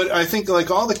 but I think like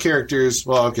all the characters,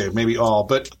 well, okay, maybe all,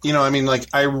 but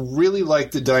I really like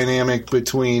the dynamic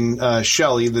between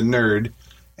Shelley, the nerd,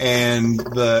 and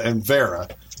Vera,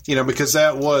 because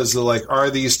that was the like,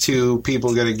 are these two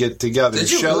people going to get together?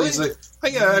 Did you Shelley's really?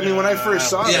 When I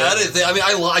first saw it. Yeah,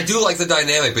 I do like the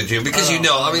dynamic between because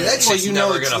that shit's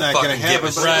never going to fucking give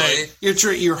us right.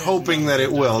 You're hoping that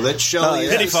it will. That Shelley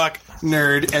is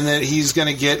nerd, and that he's going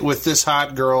to get with this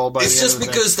hot girl. By it's the just end of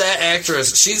because that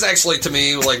actress, she's actually to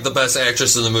me like the best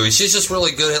actress in the movie. She's just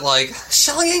really good at like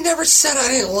Shelley. I never said I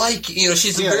didn't like you.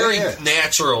 She's very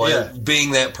natural at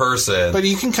being that person. But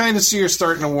you can kind of see her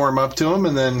starting to warm up to him,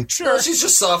 and then she's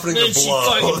just softening the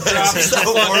blow. She's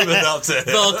warming up to him.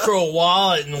 Velcro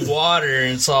wallet in water,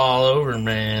 and it's all over,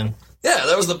 man. Yeah,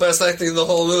 that was the best acting in the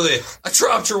whole movie. I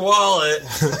dropped your wallet.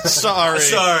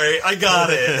 Sorry, I got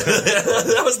it.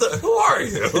 That was the. Who are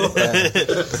you?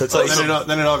 It's like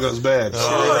then it all goes bad.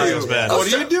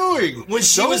 What are you doing? When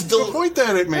she was point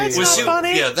that at me. That's not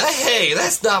funny. Yeah,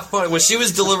 that's not funny. When she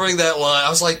was delivering that line, I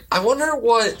was like, I wonder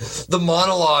what the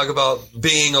monologue about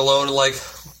being alone and like.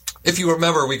 If you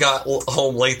remember, we got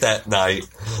home late that night.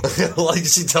 Like,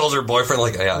 she tells her boyfriend,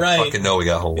 like, yeah, I fucking know we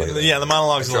got home late. Yeah, the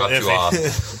monologue's a little iffy. You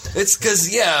off. It's because,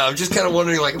 I'm just kind of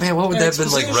wondering, like, man, what would that have been,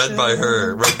 like, read by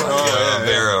her? Read by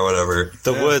Vera or whatever.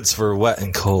 The woods were wet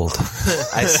and cold.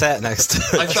 I sat next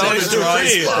to I found a dry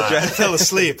spot. I fell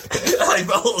asleep. I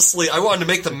fell asleep. I wanted to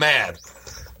make them mad.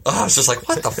 I was just like,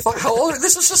 what the fuck? How old?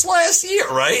 This was just last year,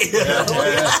 right?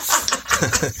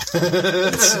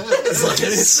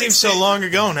 It seems so long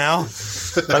ago now.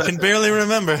 I can barely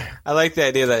remember. I like the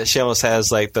idea that she almost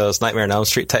has like those Nightmare on Elm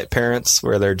Street type parents,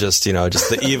 where they're just just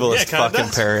the evilest fucking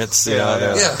parents.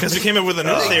 Because we came up with a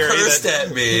new theory. Cursed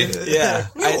at me. Yeah,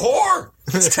 you whore.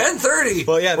 It's 10:30.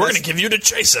 Well, yeah, we're going to give you to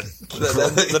Jason.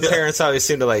 The parents always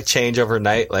seem to like change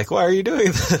overnight. Like, why are you doing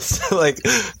this? Like,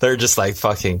 they're just like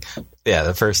fucking. Yeah,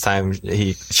 the first time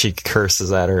she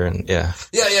curses at her and yeah.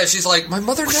 She's like, my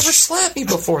mother never slapped me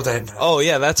before that night. Oh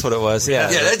yeah, that's what it was. Yeah,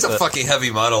 that's a fucking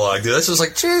heavy monologue, dude. That's just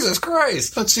like Jesus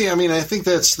Christ. But see, I think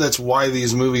that's why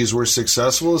these movies were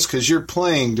successful is because you're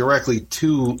playing directly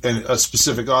to a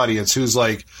specific audience who's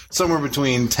like somewhere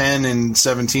between 10 and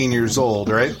 17 years old,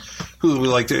 right?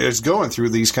 who is going through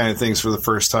these kind of things for the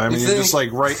first time, and you're just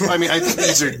like, right? I mean, I think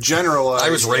these are generalized. I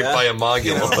was raped by a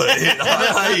mongoloid.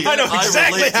 I know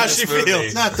exactly how she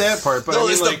feels. Not that part, but I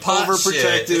mean, like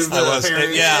overprotective. Parents.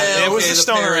 It was the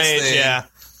Stoner Age. Thing. Yeah.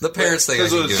 The parents think I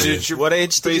can give you. What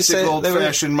age did you say? Basic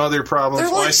old-fashioned mother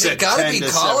problems. They're got to be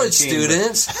college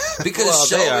students because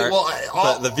Shelley.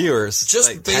 But the viewers just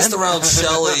like based 10? around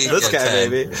Shelley. This guy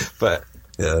 10. Maybe, but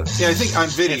yeah, I think on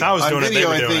video. If I was doing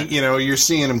video, it, I think you're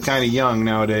seeing them kind of young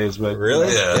nowadays. But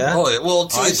really, yeah. Well,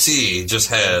 TNT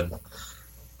just had,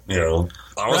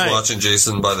 I was watching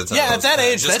Jason by the time. Yeah, at that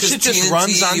age, that shit just TNT,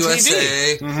 runs on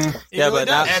USA, TV. Mm-hmm. Yeah, but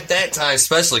not at that time,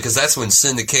 especially because that's when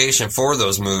syndication for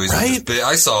those movies. Right.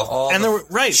 I saw all and the there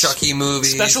were, Chucky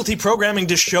movies, specialty programming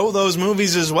to show those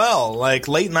movies as well, like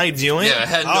late night viewing. Yeah, it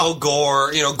had no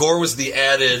gore. Gore was the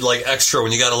added extra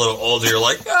when you got a little older. You're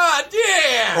like, God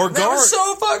damn, or that gore was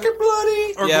so fucking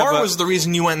bloody. Or gore was the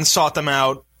reason you went and sought them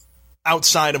out.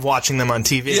 Outside of watching them on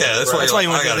TV. Yeah, that's why you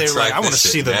went there. They were like, I want to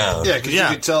see them. Yeah, because you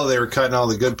could tell they were cutting all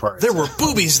the good parts. There were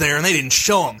boobies there, and they didn't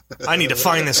show them. I need to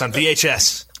find this on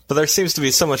VHS. But there seems to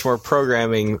be so much more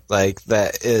programming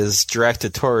that is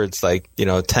directed towards 10 to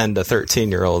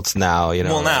 13-year-olds now.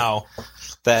 Well, now.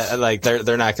 That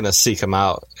they're not going to seek them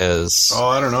out as. Oh,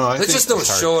 I don't know. They just don't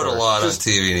show it a lot on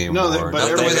TV anymore. No, but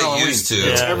not the way they used to.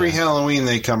 It's every Halloween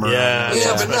they come around.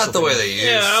 Yeah, but not the way they used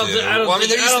to. I don't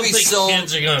think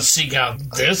kids are going to seek out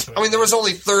this one. I mean, there was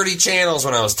only 30 channels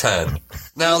when I was 10.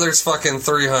 Now there's fucking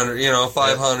 300, 500,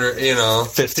 1,500. Yeah,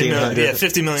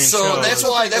 50 million. So shows.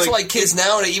 that's why kids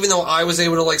nowadays, even though I was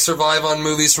able to survive on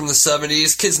movies from the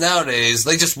 70s, kids nowadays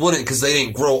they just wouldn't because they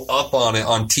didn't grow up on it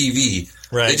on TV.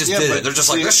 Right. They just did it. They're just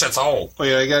this shit's old. Oh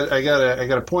yeah, I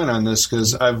got a point on this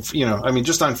because I've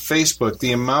just on Facebook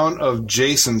the amount of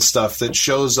Jason stuff that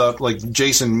shows up, like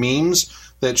Jason memes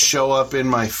that show up in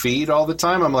my feed all the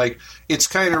time. I'm like, it's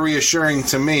kind of reassuring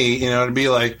to me, to be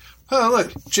like, oh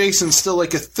look, Jason's still a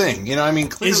thing.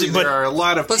 Clearly there are a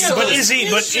lot of. Is he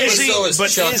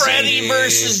Freddy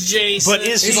versus Jason? But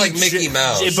is he's like Mickey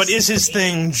Mouse? But is his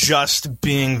thing just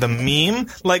being the meme?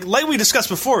 Like we discussed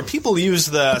before, people use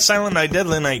the Silent Night,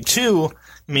 Deadly Night 2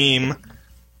 meme,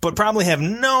 but probably have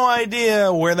no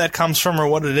idea where that comes from or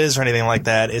what it is or anything like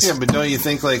that. Yeah, but don't you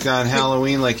think on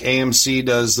Halloween, AMC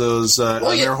does those on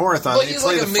their horathon, they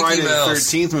play the Friday the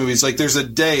 13th movies. There's a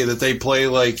day that they play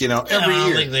every year. I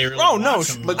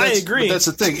agree. But that's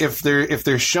the thing. If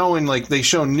they're showing they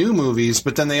show new movies,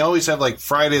 but then they always have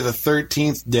Friday the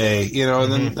 13th day,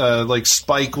 and then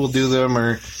Spike will do them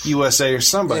or USA or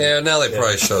somebody. Yeah, now they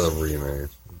probably show the remake.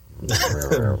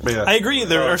 I agree.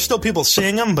 There are still people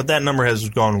seeing them, but that number has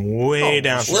gone way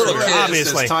down. Little kids,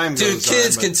 obviously,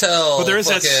 kids can tell. But there is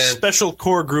that special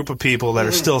core group of people that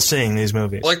are still seeing these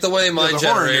movies. Like the way my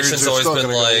generation's always been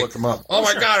oh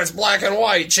my god, it's black and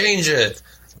white, change it.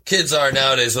 Kids are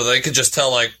nowadays, so they could just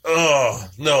tell, oh,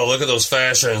 no, look at those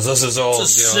fashions. This is old.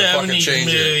 It's a 70s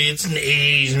movie. It's an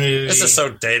 80s movie. This is so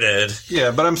dated.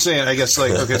 Yeah, but I'm saying, I guess,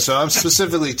 okay, so I'm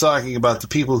specifically talking about the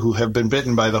people who have been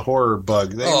bitten by the horror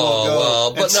bug. They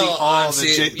will go and see all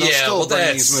the... They'll still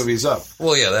bring these movies up.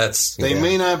 Well, yeah, that's... They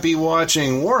may not be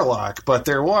watching Warlock, but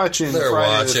they're watching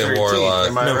Friday the 13th. Warlock.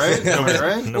 Am I right?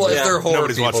 Well, if they're horror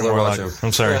nobody's people, watching Warlock.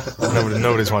 I'm sorry.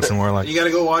 Nobody's watching Warlock. You got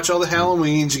to go watch all the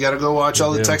Halloweens. You got to go watch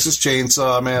all the Texas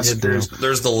Chainsaw Massacres.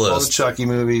 There's the list. All the Chucky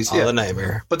movies. All the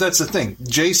Nightmare. But that's the thing.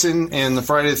 Jason and the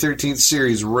Friday the 13th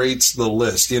series rates the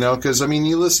list, because,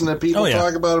 you listen to people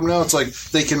talk about them now, it's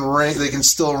they can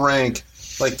still rank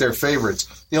their favorites.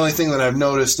 The only thing that I've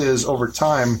noticed is over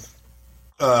time,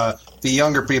 the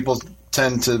younger people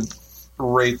tend to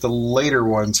rate the later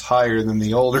ones higher than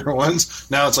the older ones.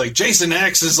 Now it's Jason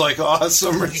X is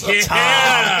awesome or something.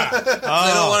 Yeah.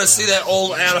 They don't want to see that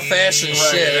old out of fashion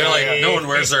shit. They're no one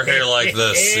wears their hair like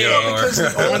this.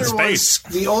 Because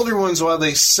the older ones, while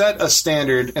they set a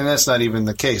standard, and that's not even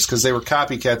the case because they were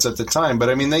copycats at the time.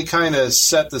 But they kind of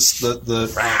set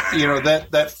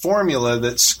that formula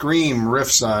that Scream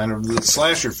riffs on, or the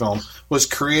slasher film, was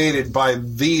created by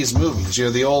these movies.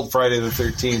 The old Friday the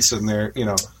 13th and their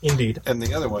Indeed. And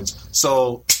the other ones.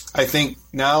 So I think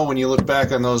now when you look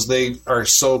back on those, they are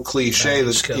so cliche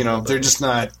that they're just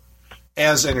not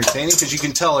as entertaining because you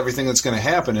can tell everything that's going to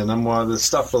happen in them. While the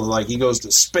stuff of he goes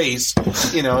to space,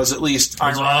 is at least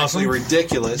ironically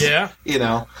ridiculous. Yeah,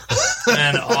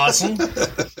 and awesome.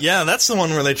 Yeah, that's the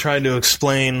one where they tried to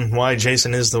explain why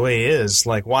Jason is the way he is.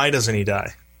 Why doesn't he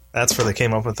die? That's where they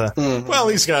came up with that. Well,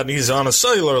 he's on a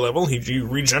cellular level. He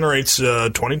regenerates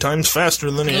 20 times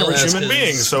faster than the average human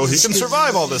being, so he can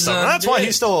survive all this stuff. And that's why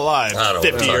he's still alive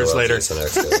 50 years later.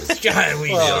 God,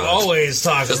 we always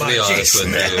talk about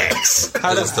Jason X.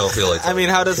 I just don't feel like. I mean,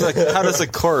 how does a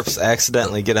corpse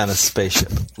accidentally get on a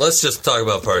spaceship? Let's just talk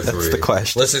about part 3. That's the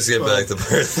question. Let's just get back to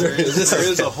part 3. There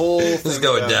is a whole thing. This is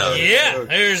going down. Yeah,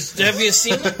 have you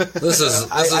seen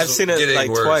it? I've seen it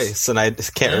like twice, and I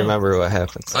just can't remember what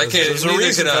happens. I can't.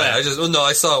 Neither can I.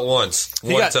 I saw it once.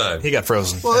 One time. He got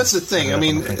frozen. Well, that's the thing. I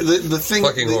mean, the thing,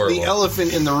 the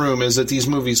elephant in the room is that these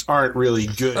movies aren't really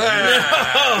good. No,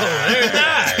 they're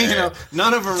not. You know,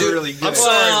 none of them are really good. I'm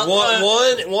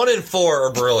sorry. One and 4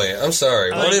 are brilliant. I'm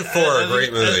sorry. 1 and 4 are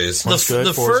great movies.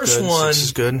 The first one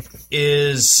is good.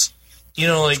 Is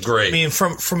like great. I mean,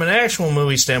 from an actual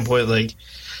movie standpoint, like,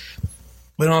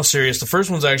 in all serious, the first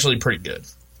one's actually pretty good.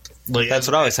 Like, that's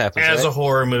what always happens. As right? a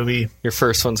horror movie, your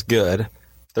first one's good.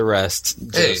 The rest,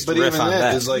 but even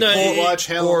that is like, you watch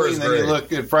Halloween, then you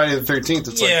look at Friday the 13th.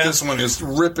 It's like this one is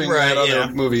ripping that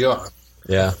other movie off.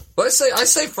 Yeah, but I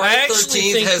say Friday the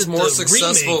 13th has more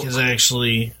successful. Remake is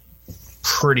actually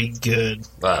pretty good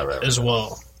as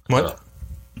well. What?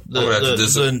 We're going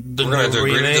to have to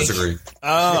agree to disagree.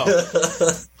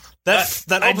 Oh.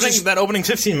 That opening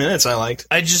 15 minutes I liked.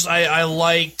 I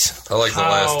liked the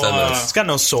last 10 minutes. It's got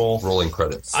no soul. Rolling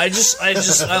credits. I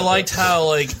liked how,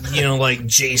 like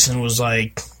Jason was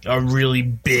like a really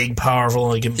big, powerful,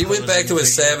 like, he went back to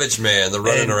his Savage Man, the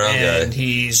running around guy. And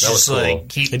he's just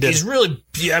like, he's really,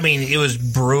 I mean, it was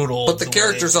brutal. But the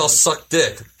characters all suck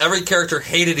dick. Every character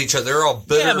hated each other. They're all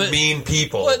bitter, mean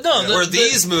people. But no,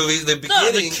 these movies, the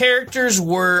beginning. The characters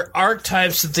were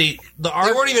archetypes that they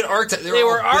weren't even archetypes. They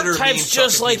were archetypes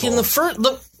just like in the first.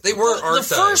 They weren't archetypes.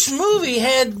 The first movie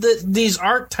had these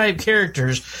archetype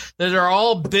characters that are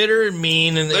all bitter and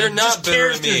mean, and they're not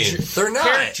bitter and mean. They're not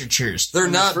caricatures. They're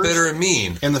not bitter and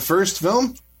mean. In the first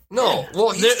film? No.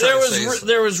 Well,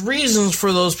 there was reasons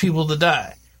for those people to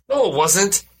die. No, it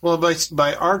wasn't. Well,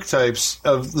 by archetypes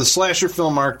of the slasher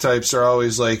film, archetypes are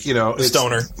always like,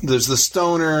 stoner. There's the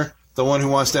stoner, the one who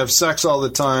wants to have sex all the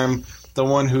time. The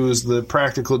one who's the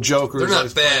practical joker. They're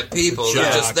not bad people.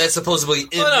 That's supposedly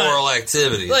immoral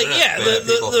activity. Like,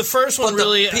 the first one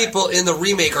really. The people in the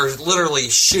remake are literally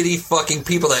shitty fucking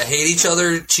people that hate each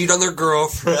other, cheat on their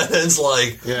girlfriends.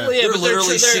 They're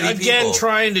literally shitty people. Again,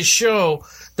 trying to show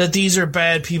that these are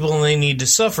bad people and they need to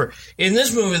suffer. In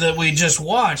this movie that we just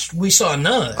watched, we saw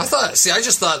none. I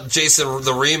just thought Jason,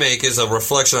 the remake, is a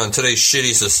reflection on today's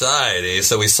shitty society,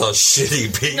 so we saw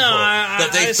shitty people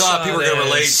that they thought people were going to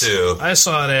relate to. I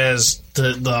saw it as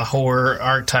the horror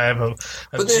archetype of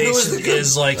Jason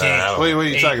is like wait, what are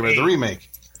you talking about? The remake?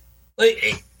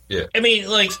 Yeah. I mean,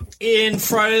 like, in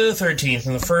Friday the 13th,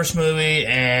 in the first movie,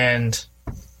 and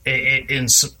I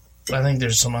think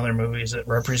there's some other movies that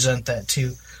represent that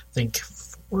too. I think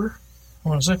 4, I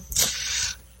want to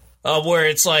say. Where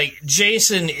it's like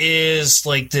Jason is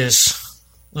like this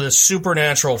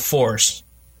supernatural force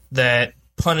that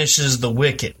punishes the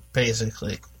wicked,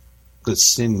 basically. The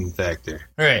sin factor.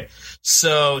 Right.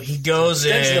 So he goes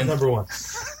in. Number 1.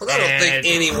 Well, I don't think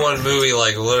any one movie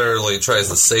literally tries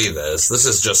to say this. This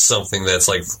is just something that's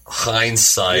like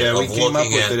hindsight. Yeah, we came up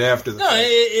with it after the fact.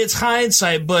 It's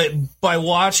hindsight, but by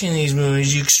watching these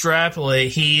movies, you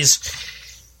extrapolate. He's,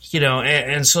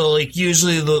 and so like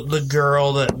usually the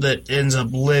girl that ends up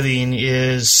living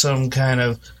is some kind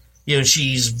of,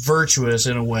 she's virtuous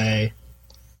in a way.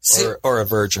 Or a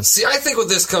virgin. See, I think what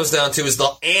this comes down to is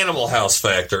the Animal House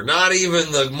factor, not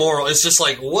even the moral. It's just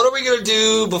like, what are we going to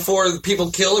do before people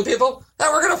killing people?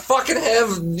 Now we're going to fucking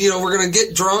have, we're going to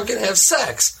get drunk and have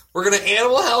sex. We're going to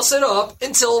Animal House it up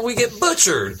until we get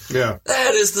butchered. Yeah.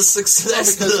 That is the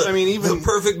success. The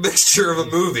perfect mixture of a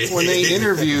movie. When they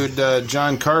interviewed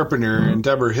John Carpenter and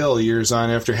Deborah Hill years on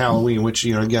after Halloween, which,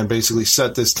 again, basically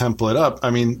set this template up,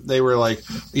 I mean, they were like,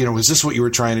 is this what you were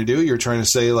trying to do? You were trying to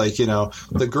say, like,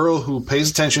 the girl who pays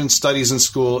attention, studies in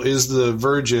school, is the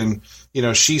virgin,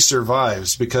 she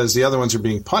survives because the other ones are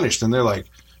being punished. And they're like,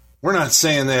 we're not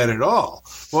saying that at all.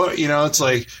 Well, it's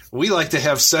like we like to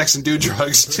have sex and do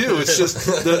drugs too. It's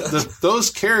just those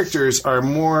characters are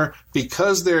more,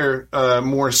 because they're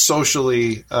more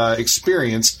socially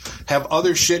experienced, have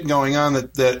other shit going on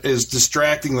that is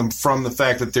distracting them from the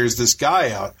fact that there's this guy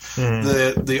out.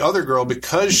 The other girl,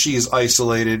 because she's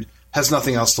isolated, has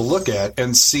nothing else to look at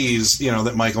and sees,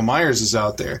 that Michael Myers is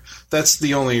out there. That's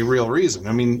the only real reason.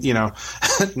 I mean,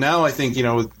 now I think,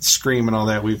 with Scream and all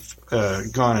that, we've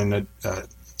gone and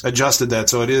adjusted that.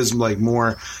 So it is like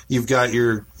more, you've got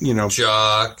your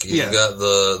jock. You got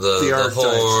the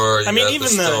archetypes. whore. I mean, even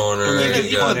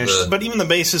stoner. but even the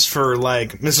basis for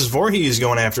like Mrs. Voorhees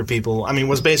going after people, I mean,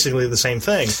 was basically the same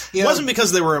thing. It wasn't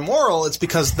because they were immoral; it's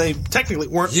because they technically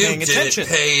weren't paying attention. You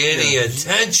didn't pay any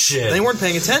attention. They weren't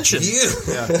paying attention.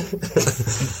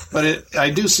 But I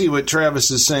do see what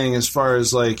Travis is saying as far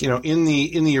as like, in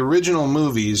the original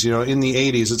movies, in the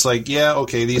 80s, it's like,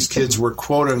 okay, these kids were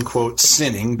quote unquote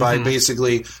sinning by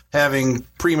basically having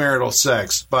premarital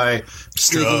sex, by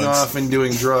sneaking off and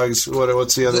doing drugs.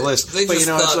 What's the other list? They just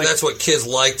thought that's what kids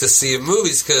like to see in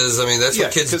movies because, I mean, that's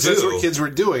what kids do. That's what kids were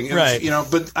doing. Right.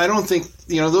 But I don't think,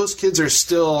 those kids are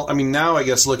still, I mean, now I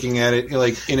guess looking at it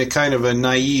like in a kind of a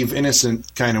naive,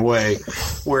 innocent kind of way,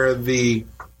 where the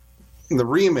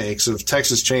remakes of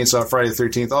Texas Chainsaw, Friday the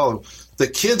 13th, all of them, the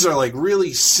kids are like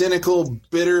really cynical,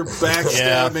 bitter,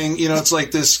 backstabbing. It's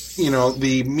like this,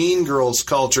 the Mean Girls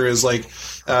culture is like,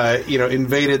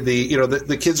 invaded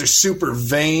the kids are super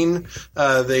vain.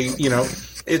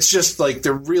 It's just like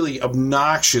they're really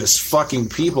obnoxious fucking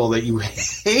people that you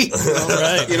hate,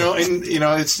 right?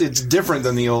 It's different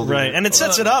than the old, right? And it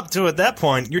sets it up to at that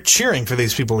point you're cheering for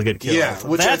these people to get killed,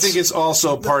 which I think is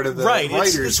also part of the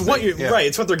writers. It's what right.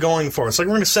 It's what they're going for. It's like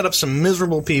we're going to set up some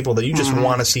miserable people that you just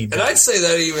want to see dead. And I'd say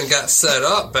that even got set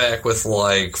up back with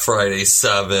like Friday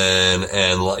 7,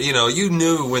 and you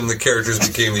knew when the characters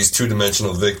became these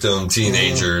 2-dimensional victim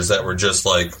teenagers that were just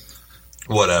like.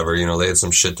 Whatever, they had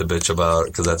some shit to bitch about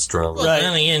because that's drama. Well,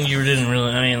 then again, you didn't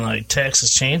really. I mean, like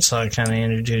Texas Chainsaw kind of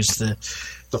introduced the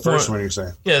first one. You're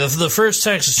saying, yeah, the first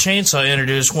Texas Chainsaw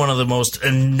introduced one of the most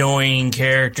annoying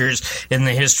characters in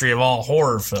the history of all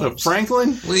horror films.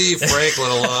 Franklin? Leave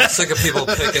Franklin alone. I'm sick of people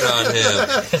picking on him.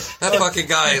 That fucking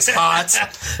guy is hot,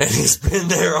 and he's been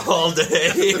there all day,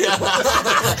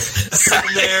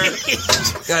 sitting there.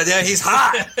 God damn, he's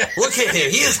hot. Look at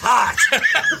him. He is hot.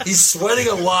 He's sweating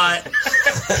a lot.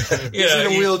 He's in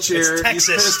a wheelchair. He's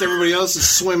pissed everybody else is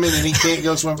swimming, and he can't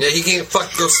go swimming. Yeah, he can't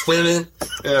go swimming.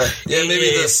 Yeah,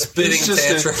 maybe the spitting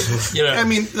tantrum. I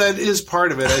mean, that is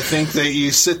part of it. I think that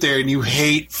you sit there and you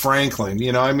hate Franklin.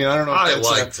 I mean, I don't know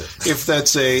if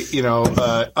that's a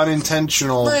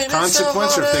unintentional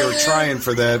consequence or if they were trying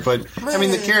for that. But I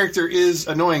mean, the character is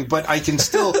annoying. But I can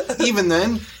still, even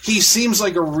then, he seems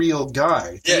like a real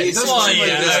guy. Yeah, he doesn't seem like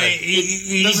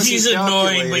he's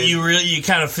annoying, but you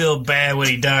kind of feel bad when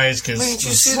he dies because did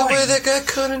you see the way that guy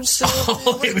cut himself?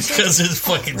 Only because it's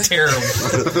fucking terrible.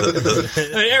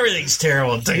 I mean, everything's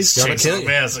terrible. He's gonna kill you.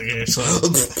 Massacre, so.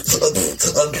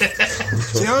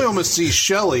 See, I almost see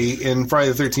Shelley in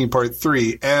Friday the 13th Part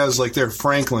 3 as like their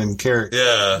Franklin character.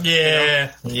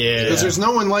 Yeah. Because there's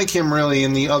no one like him really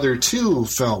in the other two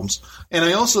films. And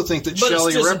I also think that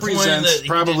Shelley represents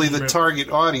probably the target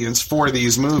audience for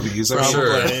these movies. For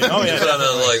sure. Oh, yeah.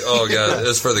 Oh, God,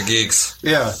 it's for the geeks.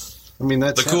 Yeah. I mean,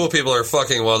 that's the cool people are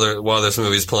fucking while this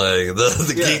movie's playing.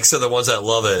 The geeks are the ones that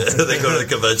love it. They go to the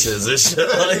conventions and shit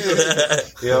like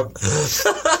that. Yep.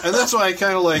 And that's why I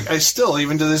kind of I still,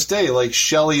 even to this day,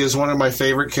 Shelley is one of my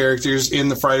favorite characters in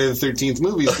the Friday the 13th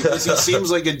movies because he seems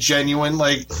like a genuine,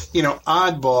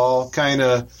 oddball kind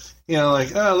of.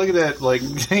 Oh, look at that,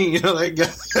 that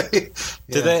guy.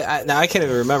 Did they? Now I can't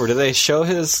even remember. Did they show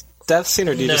his death scene,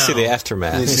 or do you just see the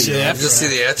aftermath? You just see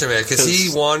the aftermath because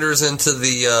he wanders into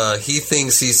the. He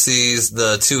thinks he sees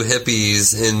the two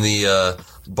hippies in the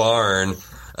barn.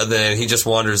 And then he just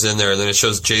wanders in there, and then it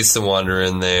shows Jason wander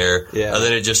in there. Yeah. And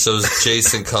then it just shows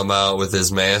Jason come out with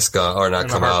his mask on, or not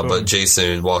come out, but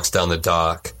Jason walks down the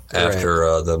dock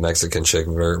after the Mexican chick,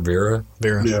 Vera.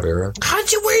 Where did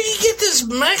you get this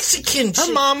Mexican chick?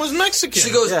 Her mom was Mexican. She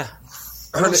goes, I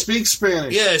don't speak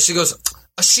Spanish. Yeah, she goes,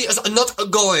 she is not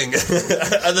going.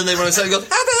 And then they run inside and goes,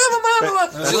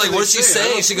 she's like, what is she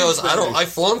saying? She goes, I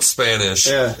flunked Spanish.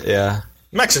 Yeah.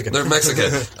 Mexican. They're Mexican.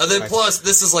 And then plus,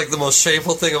 this is the most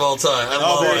shameful thing of all time. I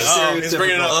love it. He's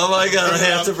bringing it up. Oh my God, I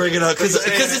have to bring it up. Because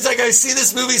it's like I've seen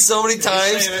this movie so many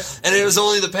times, and it was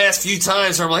only the past few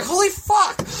times where I'm like, holy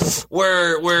fuck.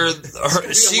 Where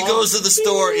she goes to the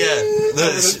store. Yeah.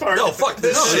 No, fuck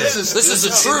this shit. This is the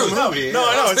truth. No, I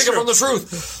know. I'm speaking from the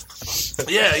truth.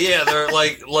 Yeah, they're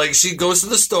like she goes to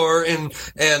the store and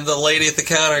the lady at the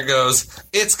counter goes,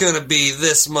 it's gonna be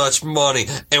this much money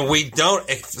and we don't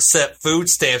accept food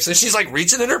stamps, and she's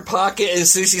reaching in her pocket, and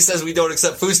as soon as she says we don't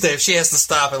accept food stamps, she has to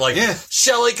stop and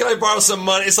Shelley, can I borrow some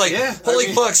money? It's holy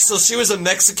fuck. So she was a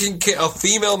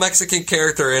female Mexican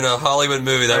character in a Hollywood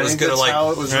movie that was gonna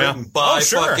buy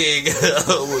fucking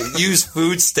use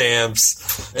food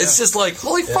stamps. It's just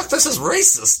holy fuck, this is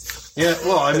racist. Yeah,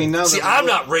 well, I mean, now See, I'm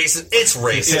not racist. It's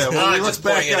racist. Yeah, when I'm we look just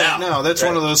back pointing it at out. it now, that's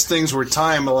one of those things where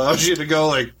time allows you to go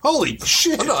like, holy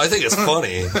shit. Oh, no, I think it's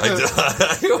funny.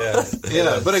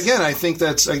 Yeah, but again, I think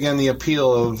that's, again, the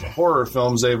appeal of horror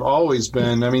films. They've always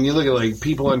been, I mean, you look at, like,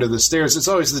 People Under the Stairs, it's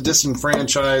always the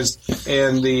disenfranchised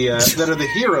and the, that are the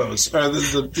heroes. Or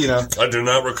you know. I do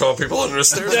not recall People Under the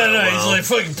Stairs. No, he's like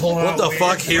fucking pulling What out the weird.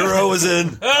 fuck? Hero was in.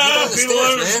 People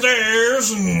under the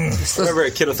stairs. And Remember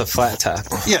a kid with a flat top?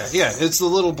 Yeah, it's the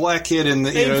little black kid in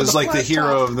the, you know, is like the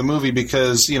hero of the movie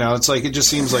because, you know, it's like, it just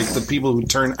seems like the people who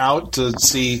turn out to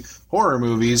see horror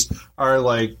movies are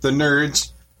like the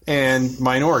nerds and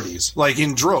minorities, like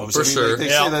in droves. For sure. They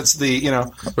say that's the, you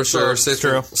know. For sure.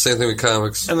 Same thing with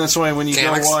comics. And that's why when you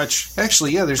Comics. go watch,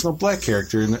 actually, yeah, there's no black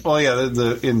character in it. Well, yeah,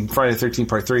 in Friday the 13th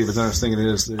Part 3, but then I was thinking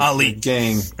it is the Ali.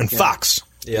 gang. And Fox.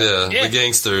 Yeah, the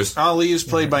gangsters. Ali is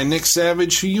played by Nick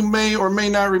Savage, who you may or may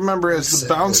not remember as the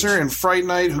bouncer in Fright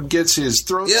Night who gets his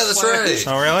throat slashed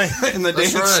Oh, really? in the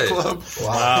That's dance right. club.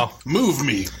 Wow. Move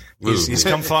me. He's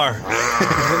come far.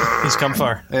 He's come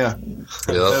far. Yeah.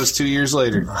 That was 2 years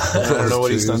later. I don't know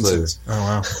what he's done since. Oh,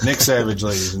 wow. Nick Savage,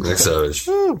 ladies and Nick gentlemen.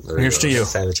 Savage. Here's to you.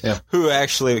 Savage. Yeah. Who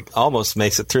actually almost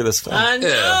makes it through this film. I know.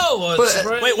 Yeah. It's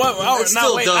But- Wait, what? Oh, It no,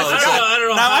 still wait. does. I don't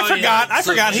know Now, how I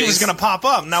forgot he was Jason- going to pop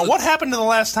up. Now, what happened to the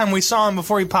last time we saw him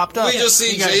before he popped up? We just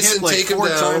see He got Jason hit like take him 4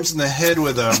 down. times in the head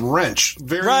with a wrench.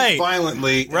 Very Right.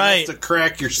 violently. Right. Enough to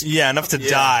crack your skin. Yeah, enough to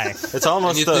die. It's And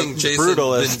almost you the think Jason's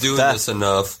brutalest been doing death. this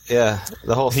enough. Yeah,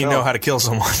 the whole He film. know how to kill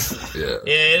someone. Yeah.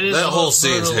 Yeah, it is That the whole most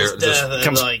scene's brutalest here- just death, and,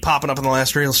 Comes like, popping up in the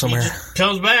last reel somewhere.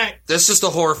 comes back. That's just a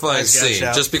horrifying Eyes gouged scene.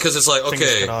 out. Just because it's like, Fingers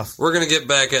okay, cut off. we're gonna get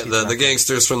back at the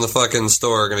gangsters from the fucking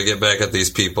store are gonna get back at these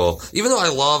people. Even though I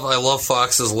love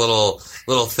Fox's little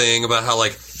thing about how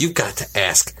like you've got to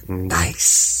ask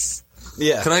nice.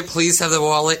 Yeah. Can I please have the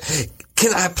wallet?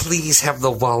 Can I please have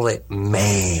the wallet,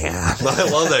 man? I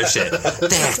love that shit.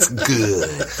 That's good.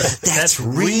 That's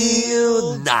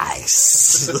real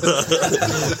nice.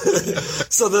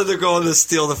 So then they're going to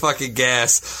steal the fucking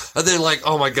gas. And then, like,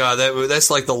 oh my god, that's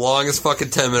like the longest fucking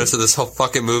 10 minutes of this whole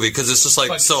fucking movie. Because it's just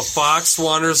like, so Fox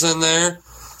wanders in there.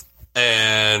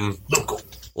 And,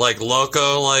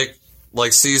 Loco,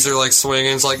 like Caesar, like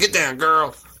swinging. It's like, get down,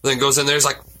 girl. Then goes in there. He's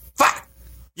like, Fox,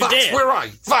 dead. where are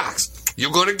you? Fox.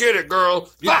 You're gonna get it, girl.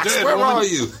 Fox, dead, where woman. are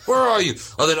you? Where are you?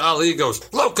 And then Ali goes,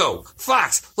 Loco,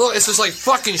 Fox. Look, it's just like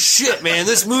fucking shit, man.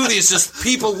 This movie is just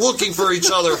people looking for each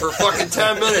other for fucking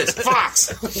 10 minutes.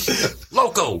 Fox,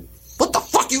 Loco, what the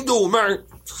fuck you doing, man?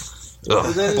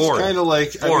 Ugh, That is boring. kind of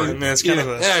like, I Boring. mean, And it's kind of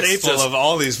a Yeah, it's staple just- of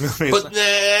all these movies. But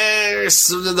there's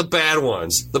the bad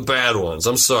ones. The bad ones.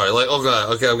 I'm sorry. Like, oh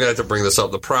god, okay, I'm gonna have to bring this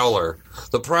up. The Prowler.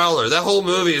 That whole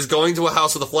movie is going to a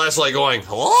house with a flashlight going,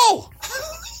 hello?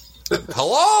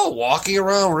 Hello? Walking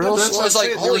around real That's slow. what It's I'm like,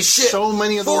 saying. There holy were shit. so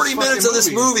many of those 40 minutes of fucking this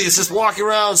movies. movie is just walking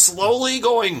around slowly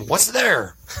going, what's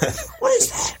there? What is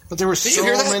that? But there were you so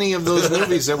hear that? many of those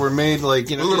movies that were made, like,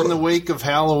 you know, in the wake of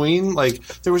Halloween. Like,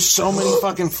 there were so many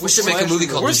fucking. We should make a movie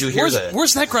called Did You Hear That?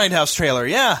 Where's that Grindhouse trailer?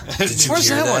 Yeah. Did you Where's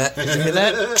hear that that? one? Did you hear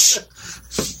that?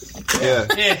 Yeah.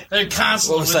 Yeah, they're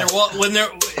constantly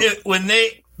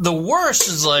the worst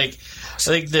is like I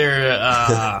think they're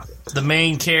the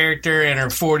main character and her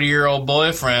 40-year-old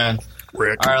boyfriend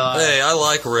Rick. are like, Hey, I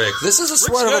like Rick. This is a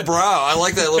sweat of a good. brow. I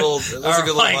like that little. That's a are good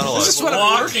little like monologue. This is what a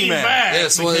walking working man. back. Yeah,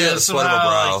 sweat- yeah, because sweat of a somehow,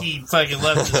 brow. like, he fucking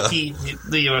left his key.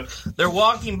 They're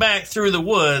walking back through the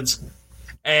woods,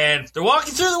 and they're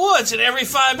walking through the woods, and every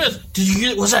 5 minutes, did you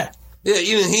get what's that? Yeah,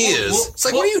 even he is. It's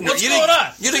like, what are you? What's you going didn't,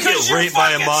 on? You didn't Because get you're raped by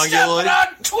a fucking mongoloid.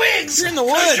 stepping on twigs. You're in the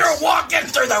 'Cause woods. You're walking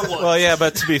through the woods. Well, yeah,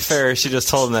 but to be fair, she just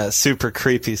told him that super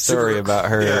creepy story about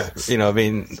her,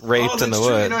 being raped in the that's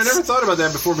true. woods. You know, I never thought about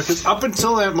that before because up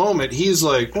until that moment, he's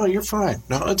like, "No, you're fine.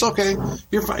 No, it's okay.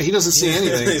 You're fine." He doesn't see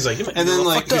anything. He's like, "You might be and a then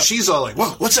little like fucked up." she's all like,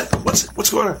 "Whoa, what's that? What's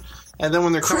going on?" And then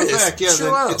when they're coming Chris, back, yeah, chill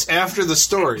then out. it's after the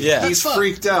story. Yeah. He's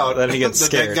freaked out. Then he gets that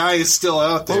scared. That guy is still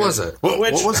out there. What was it? What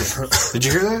was it? Did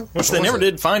you hear that? Which they never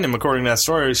did find him, according to that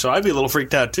story, so I'd be a little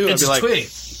freaked out, too. It's I'd be a like,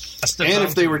 twig. And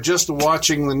if they were just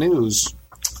watching the news,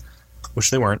 which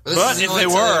they weren't. This But is the if only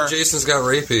they time were, Jason's got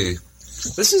rapey.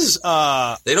 this is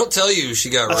They don't tell you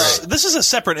she got raped. this is a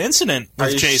separate incident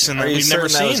with Jason that we've never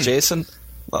That was seen. Jason?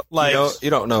 Like, you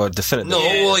don't know a definitive. No,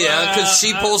 well, yeah, because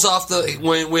she pulls off the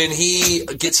when he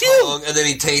gets hung and then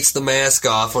he takes the mask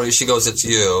off. When she goes, "It's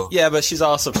you." Yeah, but she's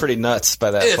also pretty nuts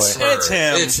by that It's point. her. It's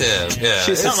him. It's him. Yeah,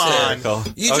 She's it's him. hysterical.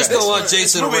 You just Okay. don't want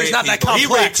Jason to movie's rape not that people. He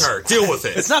complex. raped her. Deal with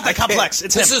it. It's not that complex.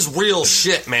 It's him. This is real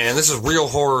shit, man. This is real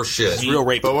horror shit. real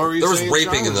rape. but what were you There was saying,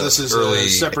 raping John? in the This is early- a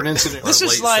separate incident. This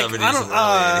is late like 70s I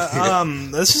don't.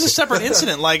 and This is a separate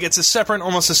incident. Like it's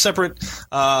almost a separate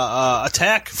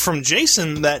attack from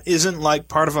Jason him that isn't like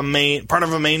part of a main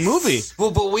movie.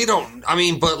 Well, but we don't. I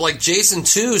mean, but like Jason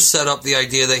 2 set up the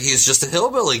idea that he's just a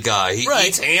hillbilly guy. He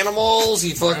eats animals.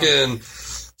 He fucking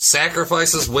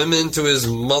sacrifices women to his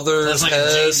mother's That's like head.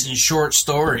 a Jason short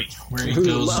story where he goes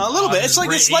a little bit. It's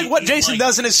like what Jason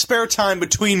does in his spare time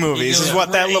between movies is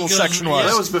what that little section was.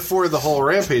 That was before the whole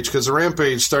Rampage, because the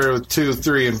Rampage started with 2,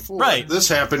 3, and 4. Right. This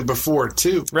happened before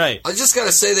 2. Right. I just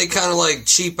gotta say they kind of like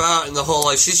cheap out in the whole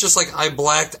like she's just like I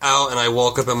blacked out and I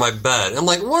woke up in my bed. I'm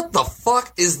like, what the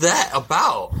fuck is that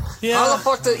about? Yeah. How the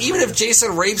fuck? Even if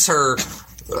Jason rapes her,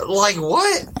 like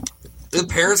what? The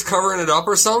parents covering it up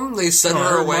or something? They send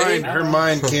her away. Her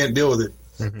mind can't deal with it.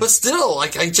 But still,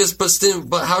 like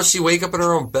but how'd she wake up in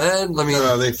her own bed? I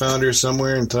mean, they found her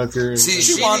somewhere and took her. See,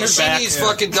 she needs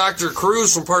fucking Dr.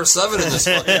 Cruz from Part 7 in this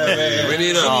fucking movie. We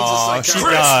need Chris,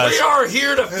 we are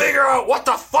here to figure out what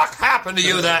the fuck happened to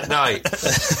you that night.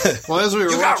 Well, as we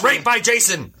were got raped by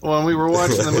Jason. When we were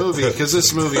watching the movie, because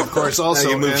this movie, of course,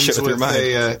 also ends with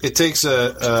it takes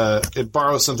it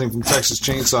borrows something from Texas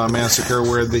Chainsaw Massacre,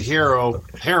 where the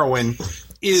heroine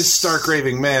is stark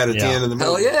raving mad at the end of the movie.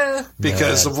 Hell yeah.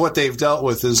 Because of what they've dealt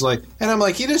with is like, and I'm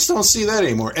like, you just don't see that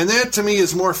anymore. And that to me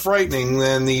is more frightening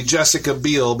than the Jessica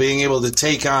Biel being able to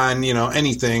take on,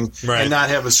 anything and not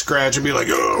have a scratch and be like,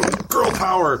 oh, girl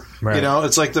power. Right.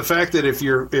 It's like the fact that if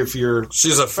you're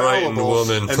she's a frightened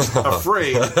woman and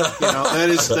afraid,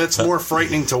 that's more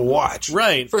frightening to watch.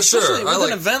 Right. For sure. Especially with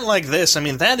an event like this, I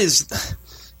mean, that is,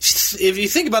 if you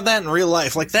think about that in real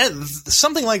life, like that,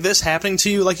 something like this happening to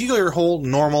you, like you go your whole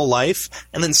normal life,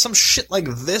 and then some shit like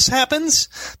this happens,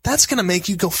 that's gonna make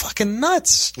you go fucking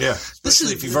nuts. Yeah,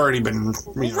 especially if you've already been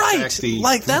right.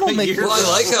 Like that'll make. Well, I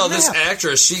like how this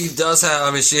actress, she does have.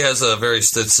 I mean, she has a very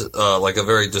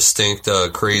distinct,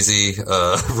 crazy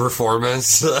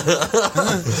performance.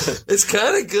 It's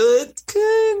kind of good.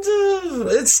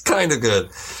 It's kind of good.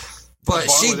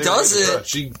 But she does it.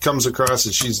 She comes across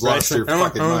as she's lost her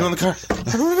fucking mind. But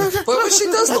when she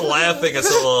does the laughing, it's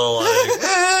a little like.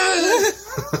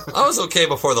 I was okay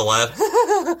before the laugh.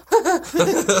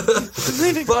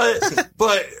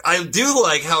 but I do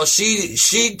like how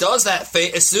she does that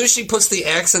face. As soon as she puts the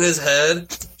axe in his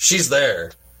head, she's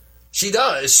there. She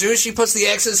does. As soon as she puts the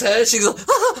axe in his head, she's like,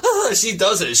 she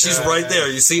does it. She's right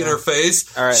there. You see it in her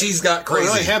face. All right. She's got crazy.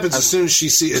 Well, it only happens as soon as she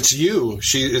sees it's you.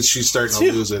 She's starting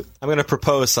to lose it. I'm going to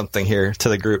propose something here to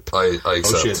the group. I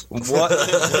accept. Oh, shit.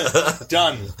 What?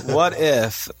 Done. What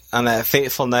if on that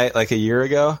fateful night, like a year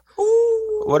ago,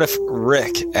 what if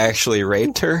Rick actually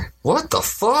raped her? What the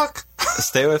fuck?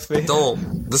 Stay with me.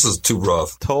 Don't. This is too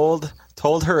rough. Told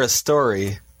her a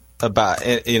story about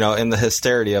it, in the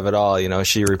hysteria of it all.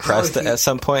 She repressed it at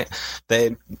some point.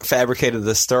 They fabricated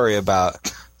this story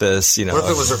about this, What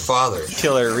if it was her father?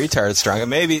 Killer retard strong.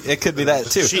 Maybe it could be that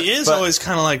too. She is always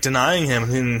kind of like denying him,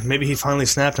 and maybe he finally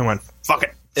snapped and went, fuck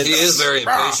it. He is very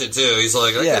impatient too. He's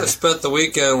like, I could have spent the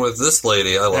weekend with this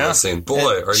lady. I love that scene.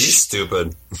 Boy, are you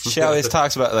stupid? She always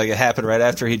talks about like it happened right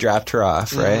after he dropped her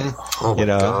off, right? Mm-hmm. Oh my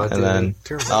God, and then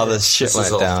all this shit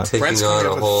went down. Taking on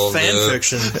a whole fan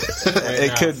fiction.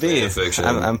 It could be. Fiction.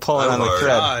 I'm pulling on the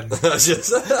cred.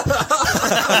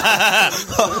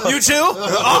 You too?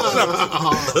 Awesome.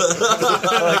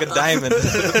 Like a diamond.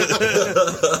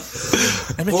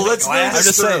 Well, that's not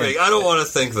disturbing. I don't want to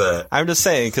think that. I'm just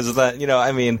saying because of that.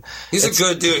 He's a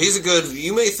good dude.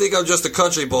 You may think I'm just a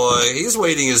country boy. He's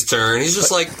waiting his turn. He's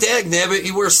just like, dag nabbit,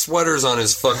 he wears sweaters on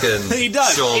his fucking he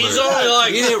does. shoulders. He's only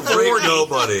like he didn't rape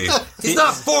nobody. He's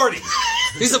not 40.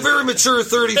 He's a very mature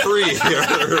 33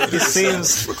 here.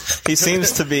 He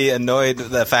seems to be annoyed at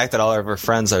the fact that all of her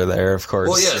friends are there, of course.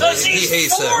 Well, yeah, because he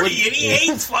hates 40 that. and he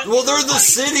hates fucking. Well, they're the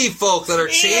city folk that are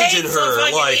changing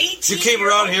her. Like, you came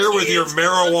around here with your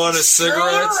marijuana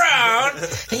cigarettes.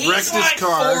 He's wrecked like his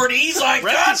car. 40. He's like,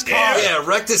 goddamn. Yeah,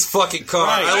 wrecked his fucking car.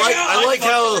 Right. I like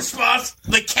how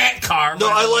the cat car. No,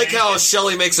 I like how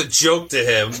Shelley makes a joke to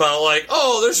him about like,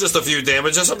 oh, there's just a few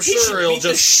damages. I'm sure he'll beat the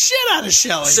just shit out of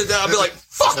Shelley. sit down and be like,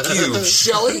 fuck you,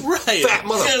 Shelley. Right. Fat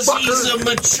Because motherfucker. he's a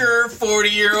mature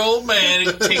 40-year-old man.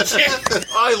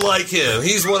 I like him.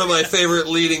 He's one of my favorite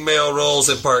leading male roles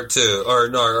in Part 2. Or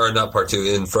not Part 2,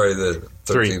 in Friday the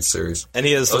 13th series. And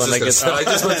he is the one that gets... I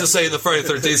just meant to say in the Friday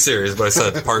the 13th series, but I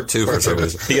said Part 2 for some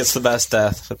reason. He gets the best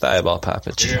death with the eyeball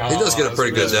poppage. He does get a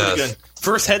pretty good death.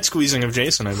 First head squeezing of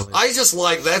Jason, I believe. I just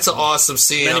like, that's an awesome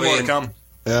scene. Many more to come.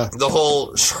 Yeah. The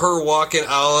whole her walking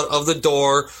out of the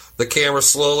door, the camera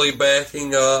slowly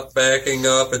backing up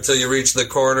until you reach the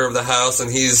corner of the house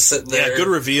and he's sitting there. Yeah, good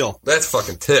reveal. That's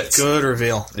fucking tits. Good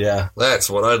reveal. Yeah. That's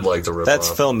what I'd like to rip That's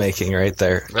off. filmmaking right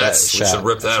there. We should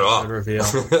rip that off. Good reveal.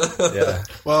 Yeah.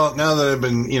 Well, now that I've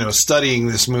been, studying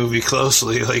this movie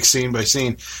closely, like scene by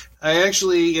scene, I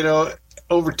actually,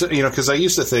 because I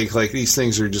used to think like these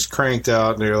things are just cranked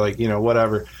out and they're like,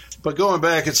 whatever. But going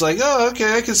back, it's like, oh,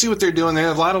 okay, I can see what they're doing there.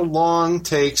 A lot of long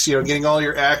takes, getting all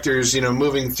your actors,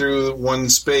 moving through one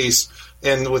space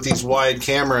and with these wide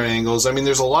camera angles. I mean,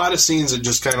 there's a lot of scenes that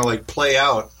just kind of like play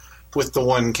out with the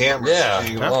one camera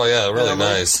angle. Oh, yeah, really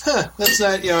nice. Like, that's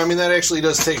not, that actually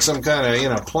does take some kind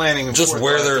of, planning. Just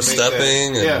where they're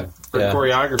stepping. For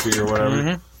choreography or whatever.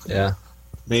 Mm-hmm. Yeah.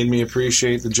 Made me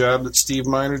appreciate the job that Steve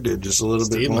Miner did just a little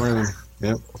bit more.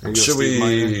 Should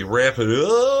we wrap it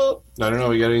up? I don't know.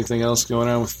 We got anything else going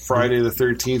on with Friday the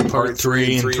 13th Part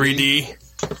 3 in 3D?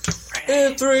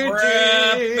 In 3D.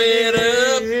 Wrap it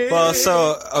up. Well,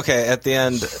 so, okay, at the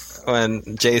end,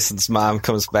 when Jason's mom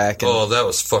comes back and that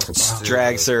was fucking stupid.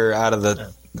 Drags her out of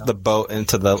the boat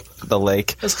into the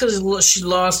lake. That's because she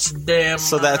lost her damn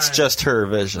So that's mind. just her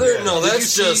vision. No,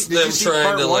 that's just them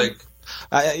trying to, like...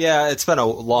 yeah, it's been a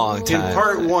long time. In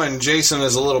Part 1, Jason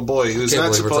is a little boy who's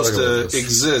not supposed to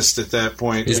exist at that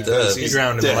point. He's dead. He's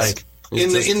drowned in the lake.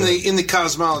 In the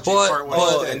cosmology Part 1.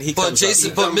 But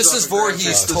Mrs.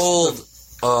 Voorhees told...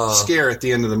 scare at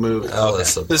the end of the movie.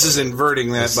 This is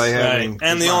inverting that by having...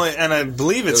 And I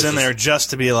believe it's in there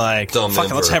just to be like,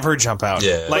 fuck it, let's have her jump out.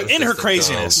 Yeah. Like, in her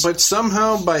craziness. But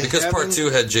somehow Because Part 2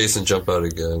 had Jason jump out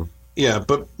again. Yeah,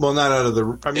 but, not out of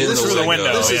the... I mean, through the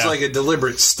window. This is like a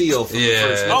deliberate steal from the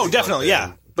first movie. Oh, definitely,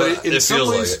 yeah. But in some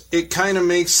ways, it kind of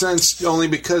makes sense only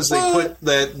because they put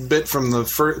that bit from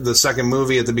the second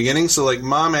movie at the beginning. So, like,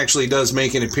 Mom actually does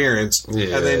make an appearance, and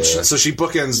then she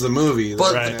bookends the movie.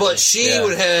 But she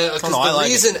would have... Because the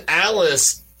reason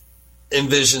Alice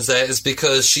envisions that is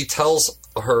because she tells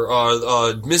her,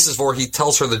 Mrs. Voorhees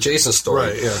tells her the Jason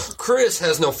story. Right, yeah. Chris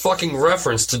has no fucking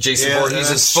reference to Jason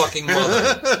Voorhees' fucking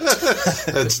mother.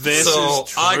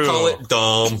 I call it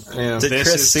dumb. Yeah. Did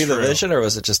Chris see the vision, or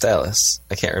was it just Alice?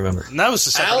 I can't remember. That was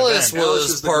the second Alice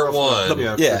was Part 1.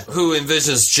 Who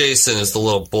envisions Jason as the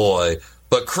little boy.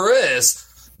 But Chris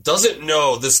doesn't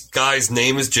know this guy's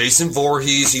name is Jason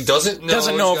Voorhees. He doesn't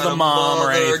know of the mom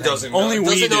or anything. Doesn't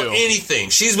know anything.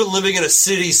 She's been living in a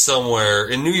city somewhere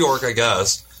in New York, I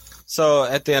guess. So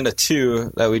at the end of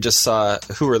 2 that we just saw,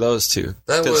 who were those two?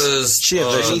 That was she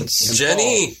envisions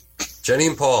Jenny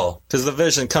and Paul. Because the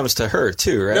vision comes to her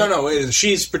too, right? No,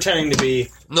 she's pretending to be.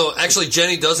 No, actually,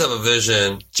 Jenny does have a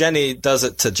vision. Jenny does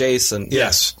it to Jason.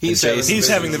 Yes, he's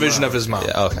having the vision of his mom.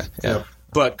 Yeah, okay, yeah.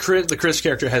 But the Chris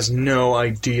character has no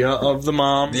idea of the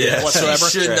mom whatsoever.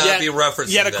 She should not be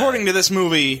referencing Yet, according to this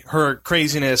movie, her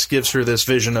craziness gives her this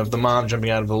vision of the mom jumping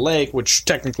out of the lake, which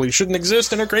technically shouldn't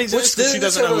exist in her craziness because she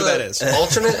doesn't know who that is.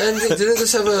 Alternate ending? Didn't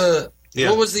this have a...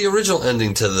 Yeah. What was the original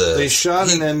ending to this? They shot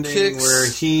an ending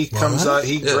where he comes out,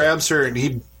 he grabs her, and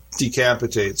he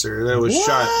decapitates her. That was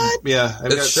shot. Yeah,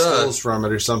 I've got stills from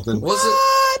it or something. Was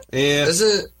it? Yeah.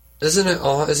 Is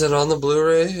it on the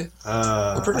Blu-ray?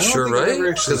 I'm pretty sure, right? I've never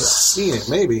actually seen it,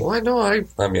 maybe. Well, I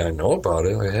know about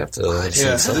it. I have to.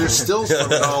 There's stills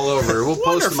from it all over. We'll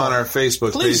post them on our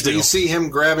Facebook page. But you see him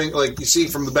grabbing, like you see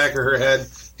from the back of her head,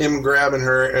 him grabbing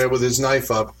her with his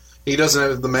knife up. He doesn't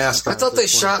have the mask on. I thought they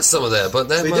shot some of that, but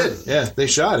they did. Yeah, they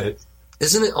shot it.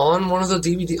 Isn't it on one of the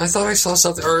DVD? I thought I saw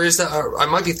something, or is that? I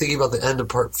might be thinking about the end of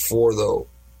Part 4 though,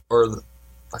 I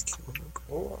can't remember.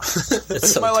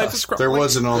 My life is crumbling. There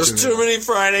was an alternate. There's too many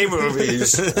Friday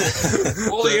movies.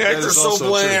 All the actors are so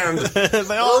bland.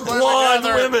 They all blonde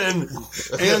women.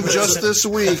 And just this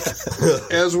week,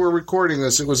 as we're recording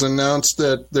this, it was announced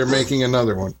that they're making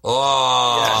another one.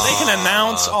 Oh, they can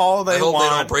announce all they want. They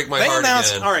don't break my heart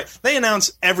again. All right, they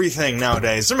announce everything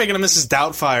nowadays. They're making a Mrs.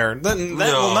 Doubtfire.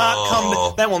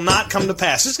 That will not come to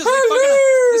pass. Just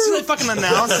because they fucking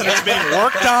announce that it's being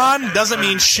worked on doesn't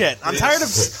mean shit. I'm tired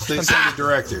of.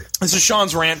 Director. This is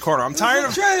Sean's rant corner. I'm tired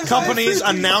of companies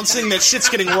announcing that shit's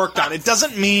getting worked on. It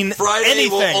doesn't mean Friday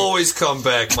anything. will always come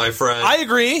back, my friend. I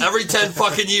agree. Every 10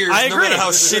 fucking years, I agree. No matter how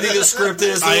shitty the script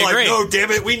is, they're like, no, damn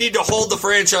it, we need to hold the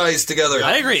franchise together.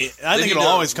 I agree. I think it'll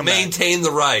always come back. Maintain the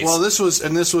rights. Well, this was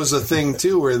a thing,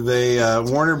 too, where they,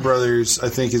 Warner Brothers, I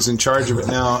think, is in charge of it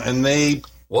now, and they...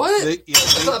 What? I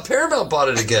thought Paramount bought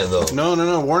it again, though.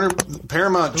 No.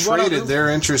 Paramount traded their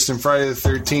interest in Friday the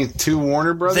 13th to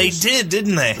Warner Brothers. They did,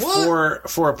 didn't they? For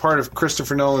a part of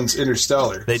Christopher Nolan's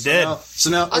Interstellar. They did.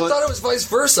 So now I thought it was vice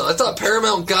versa. I thought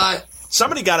Paramount got...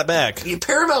 Somebody got it back.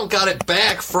 Paramount got it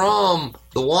back from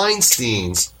the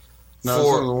Weinsteins.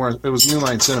 No, it was New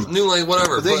Line Cinema. New Line,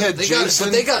 whatever. But they had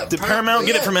Jason. Did Paramount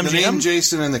get it from MGM? The name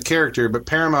Jason and the character, but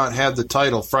Paramount had the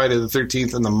title Friday the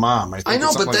 13th and the mom. I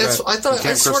know, but that's. I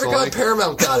swear to God,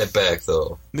 Paramount got it back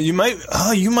though. You might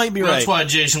be right. That's why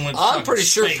Jason went. I'm pretty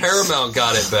sure Paramount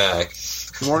got it back.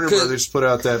 Warner Brothers put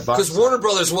out that box. Because Warner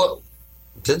Brothers, what?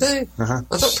 Did they? Uh-huh.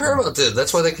 I thought Paramount did.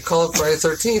 That's why they could call it Friday the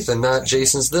 13th and not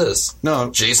Jason's this. No,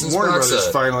 Jason's Warner box Brothers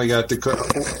set. finally got to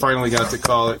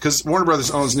call it because Warner Brothers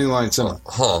owns New Line Cinema.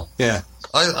 Huh? Yeah.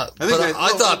 I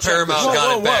thought Paramount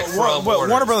got it back from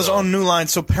Warner Brothers owned New Line,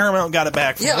 so Paramount got it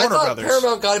back from Warner Brothers.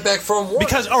 Paramount got it back from Warner.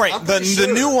 Because, all right,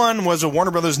 the new one was a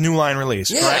Warner Brothers New Line release,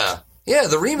 correct? Yeah,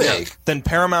 the remake. Yeah. Then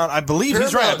Paramount, I believe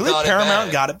he's right. I believe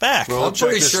Paramount got it back. Well, I'm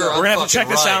pretty sure we're going to have to check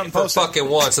this out and post it. fucking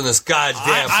once in this goddamn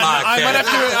podcast. I might have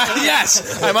to,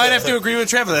 yes, I might have to agree with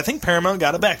Trevor. I think Paramount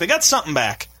got it back. They got something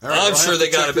back. Right, I'm sure they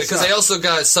got it back because they also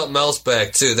got something else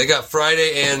back too. They got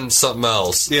Friday and something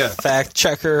else. Yeah, fact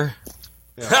checker.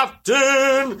 Yeah.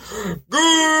 Captain Good.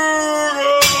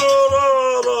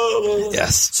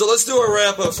 Yes. So let's do our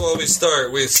wrap up while we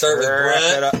start. We start with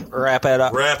Brett. Wrapping it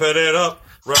up. Wrapping it up.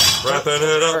 Wrapping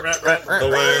it up. The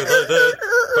way they did.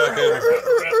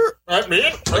 I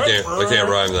can't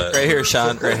rhyme that. Right here,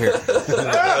 Sean. Right here.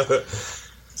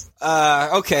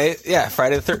 Okay. Yeah.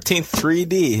 Friday the 13th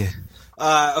 3D.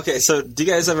 Okay, so do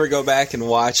you guys ever go back and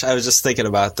watch? I was just thinking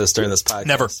about this during this podcast.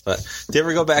 Never. But do you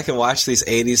ever go back and watch these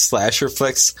 80s slasher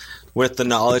flicks with the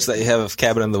knowledge that you have of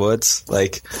Cabin in the Woods?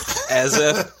 Like, as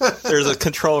if there's a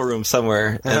control room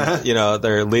somewhere and, you know,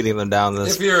 they're leading them down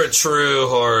this. If you're a true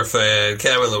horror fan,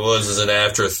 Cabin in the Woods is an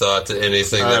afterthought to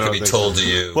anything that can be told to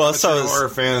you. Well, so I'm a horror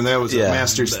fan, and that was a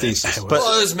master's thesis.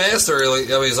 Well, his master,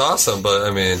 he's awesome, but,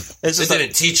 I mean, it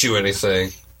didn't teach you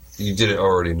anything. You didn't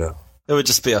already know. It would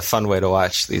just be a fun way to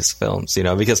watch these films, you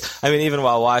know, because, I mean, even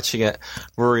while watching it,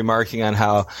 we're remarking on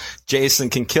how Jason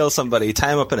can kill somebody,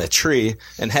 tie him up in a tree,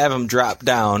 and have him drop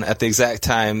down at the exact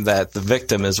time that the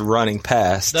victim is running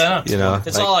past, you know.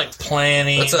 It's all like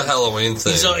planning. That's a Halloween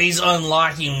thing. He's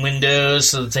unlocking windows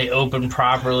so that they open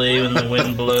properly when the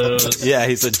wind blows. Yeah,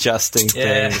 he's adjusting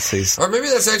things. Or maybe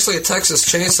that's actually a Texas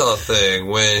Chainsaw thing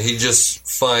when he just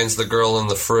finds the girl in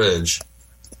the fridge.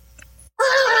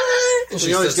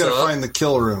 You always got to find the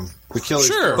kill room. The killer.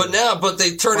 Sure, but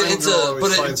they turn it into.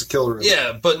 But finds the kill room.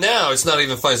 Yeah, but now it's not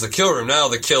even finds the kill room. Now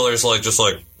the killer's just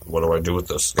like, what do I do with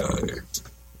this guy?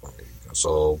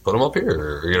 So put him up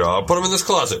here. You know, I'll put him in this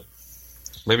closet.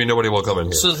 Maybe nobody will come in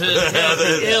here. So then,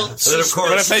 of course,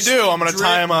 but if they do, I'm going to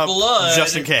tie him up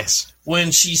just in case.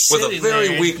 When she's with a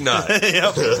very weak knot.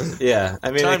 Yeah, I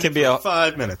mean, it can be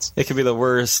 5 minutes. It can be the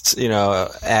worst, you know,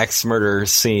 axe murder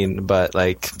scene, but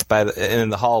in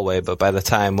the hallway. But by the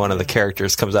time one of the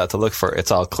characters comes out to look for it,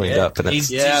 it's all cleaned up. And that was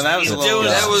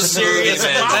serious.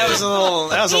 That was a little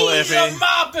iffy. He's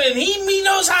mopping. He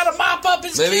knows how to mop up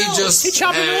his. Maybe kills. he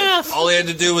chopped him in half. All he had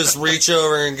to do was reach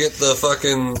over and get the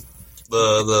fucking.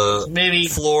 The maybe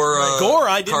floor gore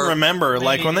I didn't remember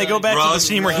when they go back to the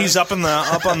scene where he's up on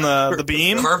the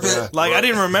beam carpet. I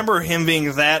didn't remember him being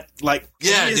that dude,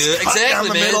 exactly down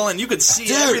the middle and you could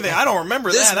see everything. I don't remember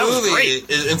that. That was great.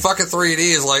 In fucking 3D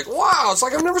is like, wow, it's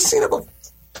like I've never seen it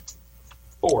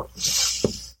before.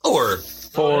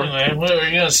 Four. Anyway, what were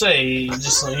you gonna say? You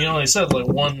only said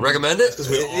one. Recommend it?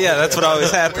 Yeah, that's what always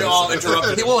happens. We all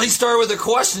interrupted. Well, he started with a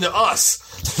question to us.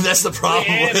 That's the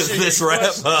problem with this wrap.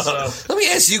 Let me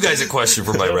ask you guys a question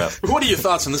for my wrap. What are your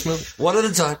thoughts on this movie? One at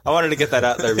a time. I wanted to get that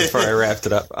out there before I wrapped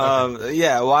it up.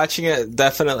 Watching it,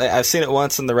 definitely. I've seen it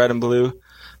once in the red and blue,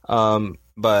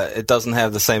 but it doesn't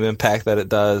have the same impact that it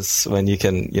does when you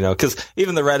can, because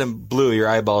even the red and blue, your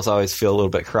eyeballs always feel a little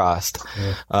bit crossed.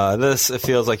 Yeah. It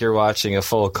feels like you're watching a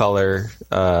full color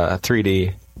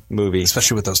 3D movie.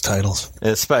 Especially with those titles.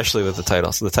 Especially with the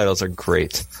titles. The titles are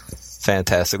great.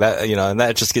 Fantastic. That and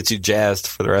that just gets you jazzed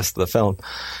for the rest of the film.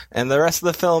 And the rest of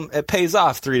the film, it pays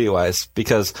off 3D wise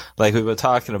because, like we've been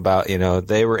talking about,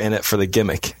 they were in it for the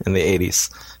gimmick in the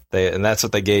 80s. And that's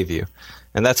what they gave you.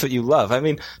 And that's what you love. I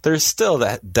mean, there's still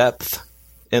that depth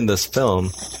in this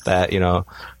film that,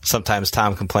 sometimes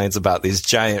Tom complains about these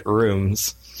giant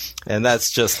rooms. And that's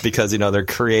just because, they're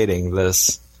creating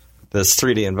this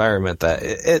 3D environment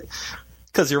that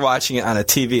because you're watching it on a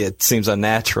TV, it seems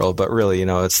unnatural, but really,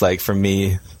 it's like for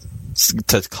me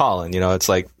to Colin, it's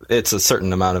like it's a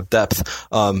certain amount of depth.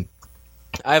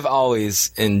 I've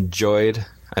always enjoyed.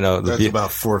 I know that's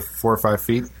about 4 or 5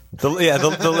 feet. The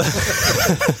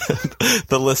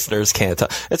listeners can't tell.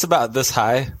 It's about this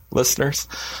high, listeners.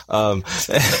 How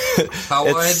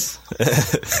wide?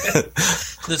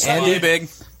 Andy, big.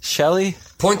 Shelley,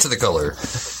 Point to the color.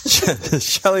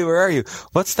 Shelley, where are you?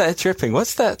 What's that dripping?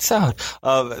 What's that sound?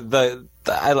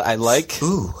 I like.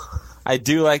 Ooh. I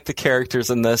do like the characters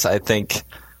in this. I think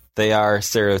they are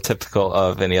stereotypical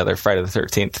of any other Friday the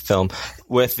 13th film,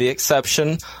 with the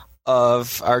exception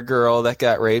of our girl that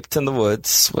got raped in the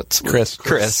woods. What's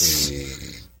Chris?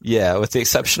 Yeah, with the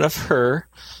exception of her.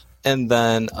 And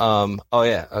then,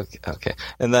 okay.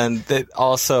 And then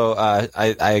also,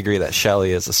 I agree that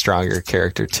Shelley is a stronger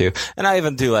character too. And I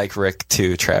even do like Rick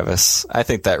too, Travis. I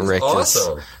think that Rick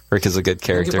is a good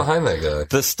character. Get behind that guy.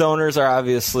 The stoners are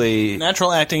obviously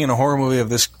natural acting in a horror movie of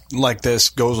this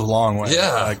goes a long way.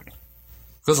 Yeah,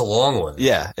 goes a long way.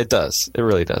 Yeah, it does. It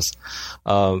really does.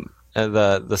 And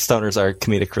the stoners are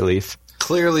comedic relief.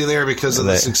 Clearly there because of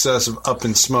the success of Up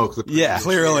in Smoke.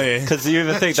 Clearly. Because you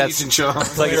even think that's... and Chong.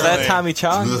 It's like, is that Tommy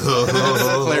Chong?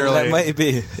 Clearly. That might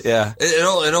be, yeah. It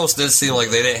almost did seem like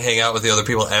they didn't hang out with the other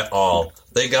people at all.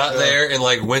 They got there and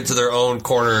went to their own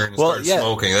corner and started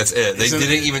smoking. That's it. They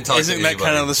didn't even talk to anybody. Isn't that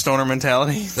kind of the stoner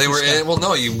mentality? They were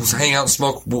you hang out and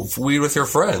smoke weed with your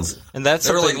friends. And that's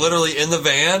they were literally in the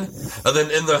van and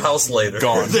then in the house later.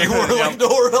 Gone. They were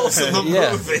nowhere else in the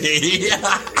movie.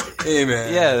 Hey,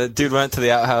 man. Yeah, the dude went to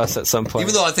the outhouse at some point.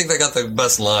 Even though I think they got the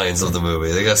best lines of the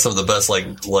movie. They got some of the best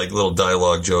little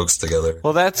dialogue jokes together.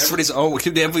 Well, that's...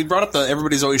 Have we brought up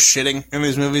everybody's always shitting in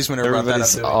these movies?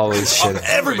 Everybody's always shitting.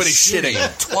 Everybody's shitting.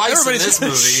 Twice in this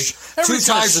movie. 2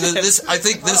 times in this. I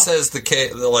think this has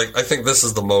I think this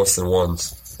is the most in one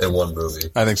movie.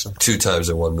 I think so. 2 times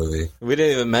in one movie. We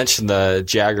didn't even mention the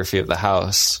geography of the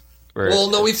house.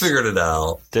 We figured it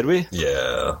out. Did we?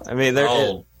 Yeah. I mean,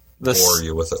 I'll bore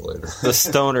you with it later. The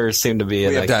stoners seem to be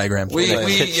in have diagrams.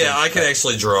 I can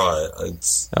actually draw it.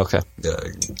 It's, okay. Yeah.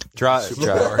 Draw it.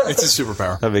 It's a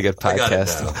superpower. That'd be a good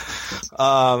podcast.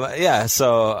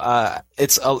 So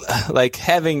it's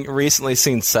having recently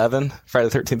seen Friday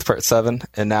the 13th Part 7,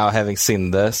 and now having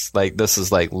seen this, this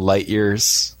is light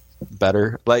years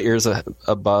better, light years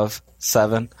above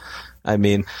 7. I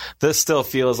mean, this still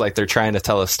feels like they're trying to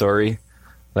tell a story,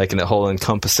 in a whole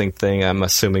encompassing thing. I'm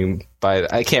assuming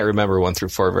I can't remember 1 through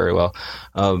 4 very well,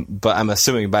 but I'm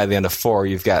assuming by the end of 4,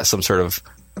 you've got some sort of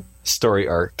story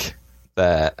arc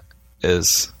that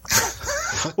is...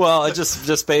 Well,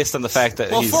 just based on the fact that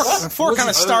four kind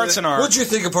of starts an arc. What'd you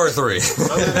think of Part 3?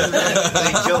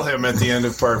 They kill him at the end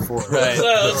of Part 4. Right. So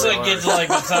let's get to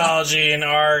mythology and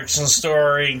arcs and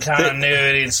story and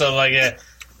continuity and stuff like that.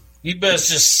 You best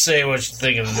just say what you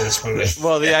think of this movie.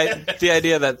 Well, the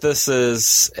idea that this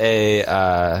is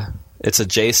it's a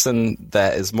Jason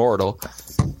that is mortal,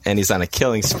 and he's on a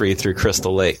killing spree through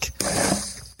Crystal Lake,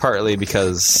 partly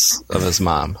because of his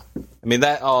mom. I mean,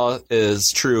 that all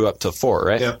is true up to 4,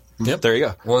 right? Yep. There you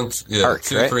go. Arc,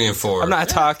 2, 3, and 4. I'm not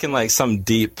talking some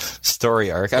deep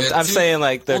story arc. I'm saying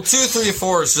 2, 3, and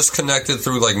 4 is just connected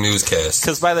through newscasts.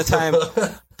 Because by the time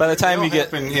you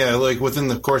get within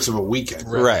the course of a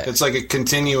weekend, right? It's like a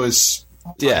continuous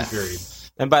time period.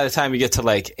 And by the time you get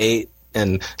to 8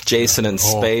 and Jason in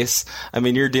space, I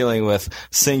mean, you're dealing with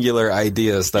singular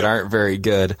ideas that aren't very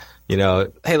good.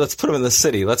 Hey, let's put him in the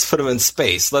city. Let's put him in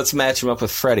space. Let's match him up with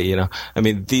Freddy. I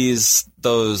mean,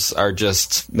 those are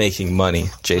just making money.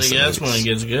 Jason, that's when it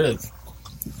gets good.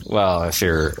 Well, if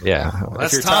you're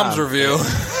Tom's review.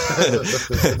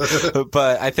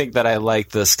 But I think that I like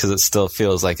this because it still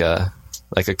feels like a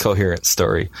coherent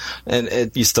story, and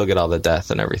you still get all the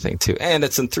death and everything too, and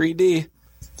it's in 3D.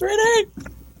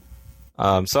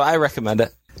 So I recommend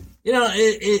it.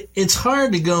 It's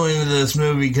hard to go into this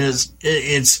movie because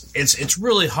it's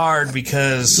really hard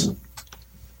because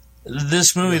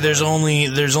this movie there's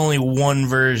only one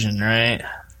version, right,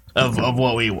 of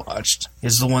what we watched.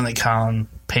 It's the one that Colin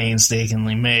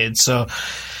painstakingly made. So,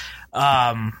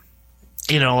 the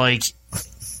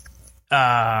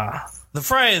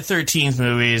Friday the 13th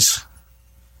movies,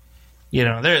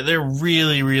 they're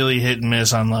really, really hit and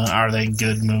miss on are they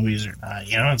good movies or not.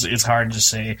 It's hard to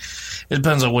say. It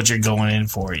depends on what you're going in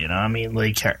for. I mean,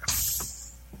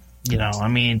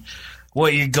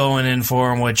 what you're going in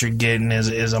for and what you're getting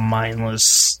is a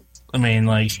mindless. I mean,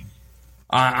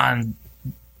 on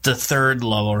the third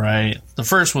level, right? The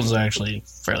first one's actually a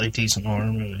fairly decent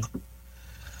horror movie.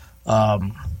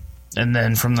 And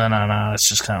then from then on out, it's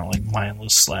just kind of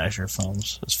mindless slasher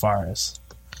films as far as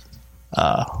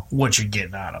what you're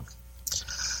getting out of.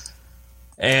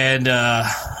 And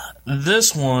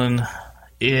this one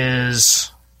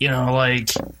is,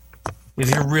 if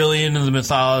you're really into the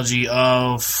mythology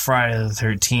of Friday the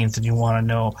 13th and you want to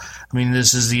know, I mean,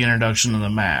 this is the introduction of the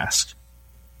mask.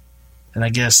 And I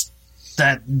guess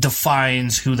that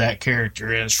defines who that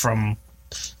character is from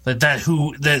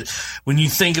That when you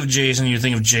think of Jason, you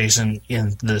think of Jason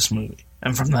in this movie,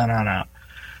 and from then on out.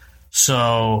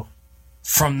 So,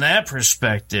 from that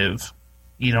perspective,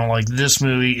 like this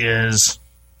movie is,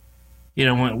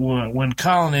 when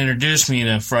Colin introduced me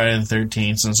to Friday the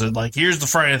 13th and said, like, here's the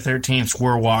Friday the 13th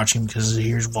we're watching because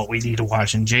here's what we need to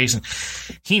watch in Jason,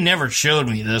 he never showed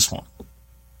me this one.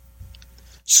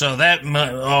 So that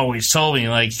always told me,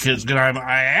 like, because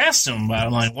I asked him about it,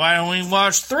 I'm like, why don't we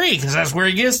watch 3? Because that's where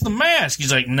he gets the mask.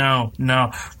 He's like, no,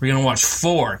 we're going to watch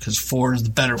 4 because 4 is the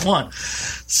better one.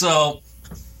 So,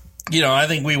 I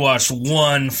think we watched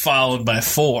 1 followed by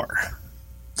 4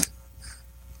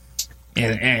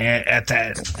 at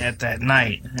that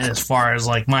night, as far as,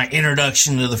 like, my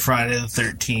introduction to the Friday the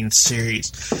 13th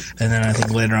series. And then I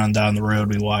think later on down the road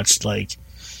we watched, like,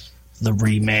 the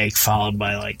remake followed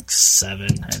by like 7,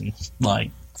 and like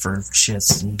for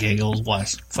shits and giggles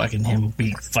watch fucking him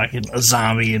be fucking a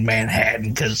zombie in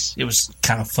Manhattan because it was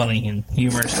kind of funny and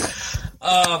humorous.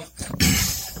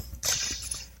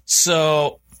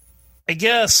 So I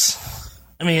guess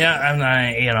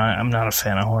I'm not a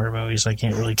fan of horror movies. I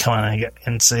can't really come on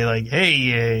and say like,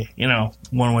 hey,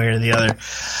 one way or the other.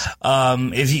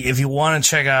 If you want to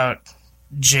check out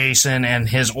Jason and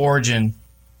his origin,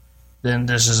 then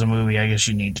this is a movie I guess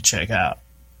you need to check out.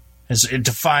 It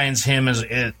defines him as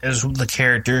the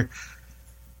character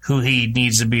who he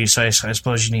needs to be. So I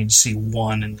suppose you need to see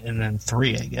 1 and then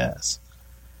 3, I guess.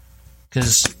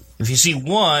 Because if you see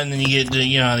 1, then you get the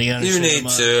you need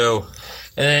 2.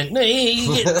 And then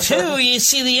you get 2. You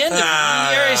see the end of it.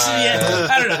 You already see the end.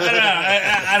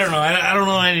 I don't know. I don't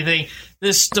know anything.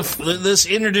 This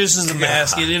introduces the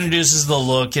mask. It introduces the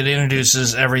look. It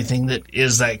introduces everything that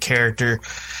is that character.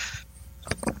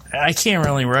 I can't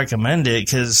really recommend it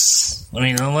because,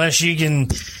 unless you can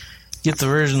get the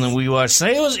version that we watched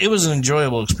today, it was an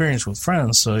enjoyable experience with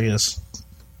friends. So yes,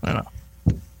 I know.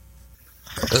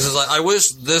 This is like, I wish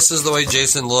this is the way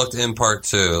Jason looked in part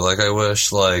 2. Like, I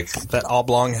wish, like, that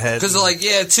oblong head. Because, 2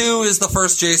 is the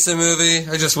first Jason movie.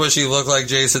 I just wish he looked like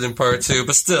Jason in part 2.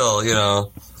 But still,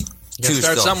 2's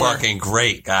still somewhere. Fucking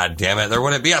great. God damn it. There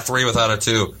wouldn't be a 3 without a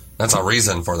 2. That's a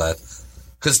reason for that.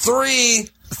 Because 3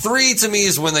 to me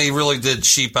is when they really did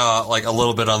cheap out, like, a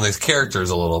little bit on these characters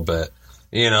a little bit.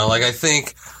 I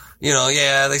think,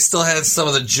 they still had some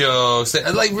of the jokes.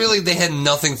 They had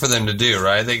nothing for them to do,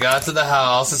 right? They got to the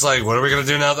house. It's like, what are we going to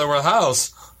do now that we're at the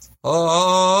house? We're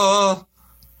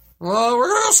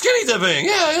going to go skinny dipping.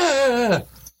 Yeah.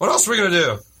 What else are we going to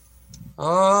do?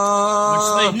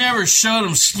 Which they never showed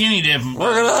them skinny dipping.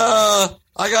 We're going to...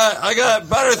 I got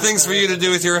better things for you to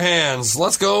do with your hands.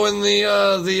 Let's go in the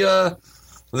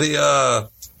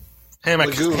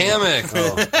hammock. Hammock.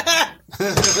 Oh.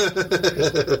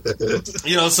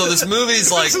 So this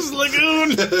movie's like... This is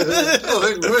Lagoon.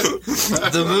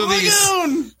 The movie's...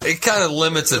 Lagoon. It kind of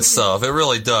limits itself. It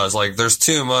really does. Like, there's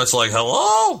too much, like,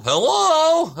 hello?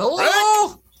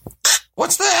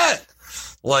 What's that?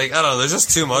 Like, I don't know, there's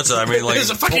just too much.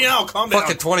 There's a fucking owl, calm down.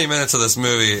 Fucking 20 minutes of this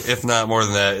movie, if not more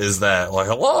than that, is that. Like,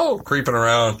 hello? Creeping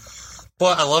around.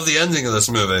 But I love the ending of this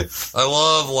movie. I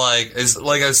love, like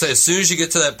I said, as soon as you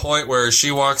get to that point where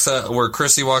Chrissy walks out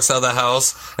of the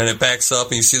house and it backs up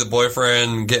and you see the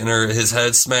boyfriend getting his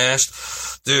head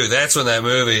smashed, dude, that's when that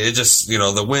movie, it just,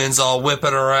 the wind's all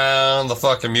whipping around, the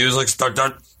fucking music's dun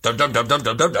dun dum dum dum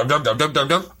dum dum dum dum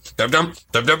dum dum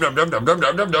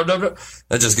dum dum dum.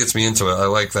 That just gets me into it. I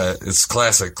like that. It's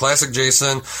classic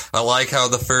Jason. I like how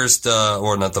the first,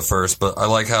 or not the first, but I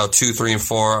like how 2, 3, and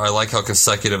 4. I like how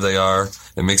consecutive they are.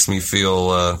 It makes me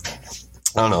feel, I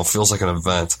don't know, feels like an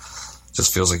event.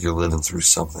 Just feels like you're living through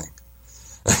something.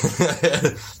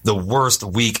 The worst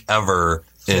week ever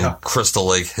in Crystal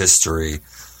Lake history.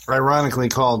 Ironically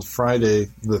called Friday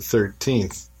the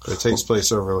 13th. It takes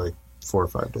place over like 4 or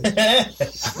 5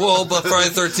 days. Well, but Friday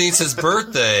the 13th is his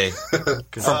birthday from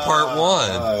part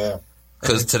 1.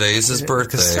 Because today is his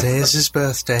birthday. Today is his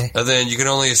birthday. And then you can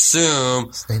only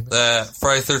assume that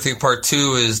Friday the 13th part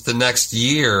 2 is the next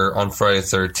year on Friday the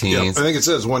 13th. Yep, I think it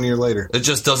says 1 year later. It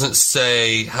just doesn't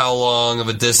say how long of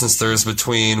a distance there is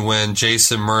between when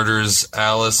Jason murders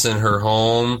Alice in her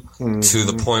home to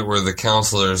the point where the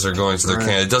counselors are going to their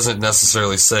camp. It doesn't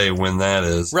necessarily say when that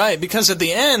is. Right, because at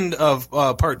the end of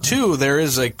part 2, there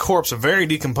is a corpse, a very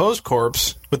decomposed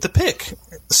corpse, with the pick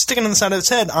sticking in the side of his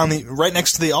head right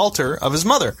next to the altar of his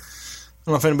mother. I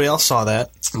don't know if anybody else saw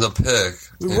that. The pick.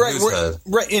 Whose head?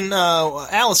 Right in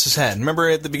Alice's head. Remember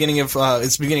at the beginning of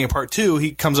part 2,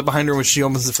 he comes up behind her when she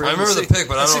opens the fridge. I remember the pick,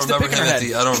 but I don't remember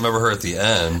her at the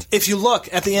end. If you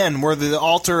look at the end where the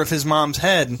altar of his mom's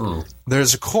head,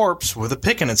 there's a corpse with a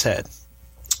pick in its head.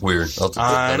 Weird. I'll have to check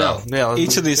that out. Yeah,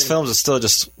 each of these films is still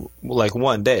just like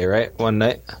one day, right? One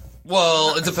night.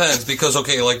 Well, it depends because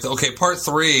part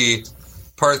three,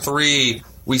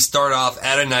 we start off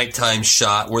at a nighttime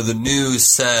shot where the news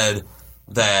said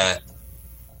that.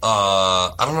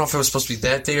 I don't know if it was supposed to be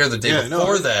that day or the day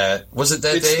before that. Was it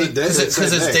that day?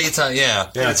 Because it's daytime. Yeah.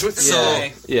 It's with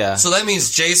the So that means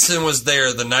Jason was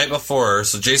there the night before.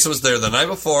 So Jason was there the night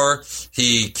before.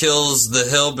 He kills the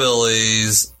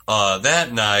hillbillies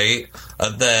that night.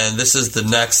 Then this is the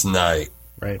next night.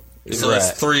 Right. So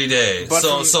that's 3 days. But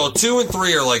so 2 and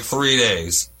 3 are like 3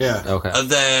 days. Yeah. Okay. And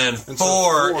then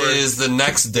 4 is the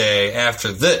next day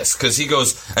after this. Because he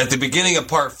goes, at the beginning of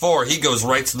part 4, he goes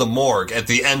right to the morgue at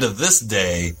the end of this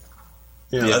day.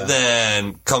 Yeah. And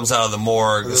then comes out of the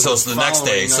morgue. So it's the next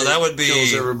day. So that would be.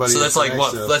 So that's like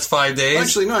what? That's 5 days?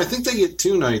 Actually, no, I think they get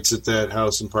 2 nights at that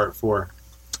house in part 4.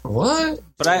 What?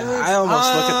 But I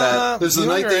almost look at that. There's the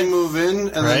night they move in,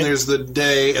 and then there's the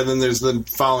day, and then there's the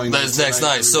following. That's next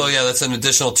night. So yeah, that's an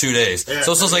additional 2 days. Yeah,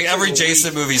 so it's like every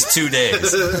Jason movie is 2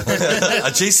 days. A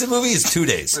Jason movie is 2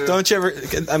 days. Don't you ever?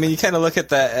 I mean, you kind of look at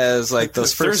that as like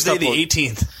those first Thursday the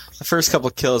 18th. The first couple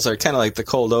kills are kind of like the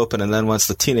cold open, and then once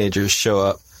the teenagers show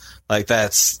up, like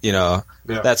that's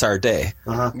that's our day.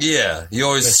 Uh-huh. Yeah, you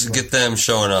always get them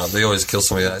showing up. They always kill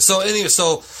somebody. So anyway,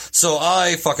 so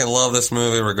I fucking love this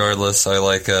movie regardless. I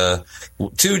like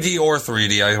 2D or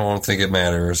 3D. I don't think it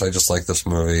matters. I just like this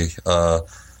movie. I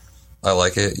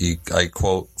like it. I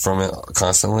quote from it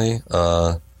constantly.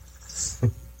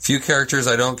 Few characters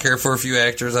I don't care for. Few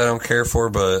actors I don't care for.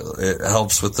 But it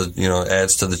helps with the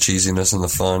adds to the cheesiness and the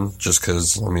fun. Just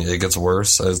because it gets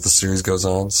worse as the series goes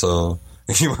on. So.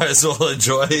 You might as well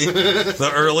enjoy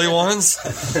the early ones.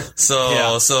 So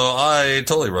I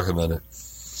totally recommend it.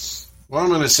 Well,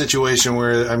 I'm in a situation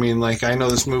where, I know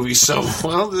this movie so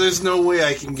well, there's no way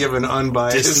I can give an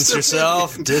unbiased Distance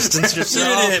yourself. You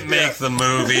didn't make the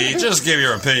movie. Just give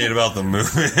your opinion about the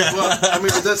movie. Well,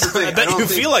 but that's the thing. I bet you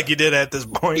feel like you did at this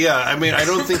point. Yeah, I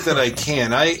don't think that I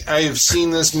can. I've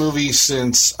seen this movie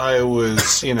since I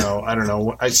was, I don't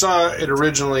know. I saw it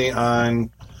originally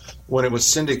on... when it was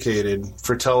syndicated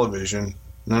for television.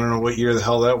 I don't know what year the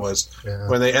hell that was. Yeah.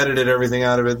 When they edited everything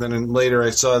out of it, then later I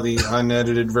saw the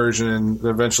unedited version and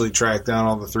eventually tracked down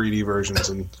all the 3D versions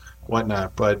and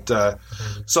whatnot. But,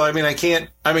 so, I can't...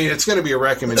 it's going to be a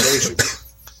recommendation.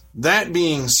 That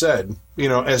being said,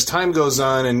 as time goes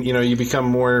on and, you become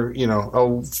more,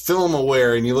 film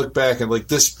aware and you look back at, like,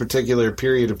 this particular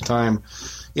period of time,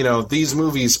 these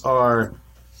movies are...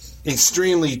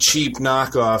 extremely cheap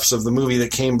knockoffs of the movie that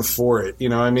came before it.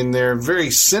 They're very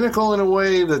cynical in a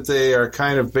way that they are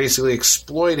kind of basically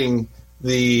exploiting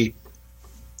the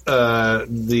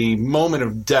moment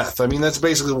of death. That's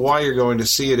basically why you're going to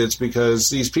see it. It's because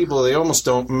these people, they almost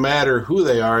don't matter who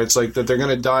they are. It's like that they're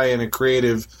going to die in a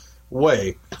creative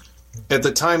way. At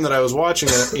the time that I was watching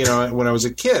it, when I was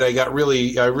a kid, I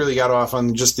really got off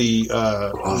on just the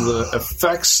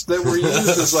effects that were used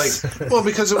as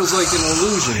because it was like an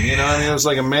illusion, it was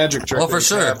like a magic trick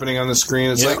happening on the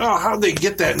screen. It's how'd they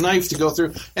get that knife to go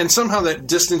through? And somehow that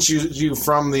distances you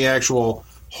from the actual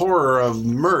horror of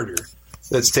murder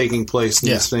that's taking place in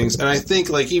these things. And I think,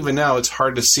 even now, it's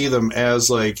hard to see them as,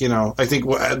 I think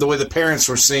the way the parents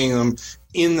were seeing them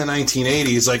in the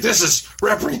 1980s, this is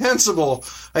reprehensible.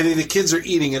 I think the kids are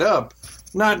eating it up.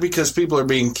 Not because people are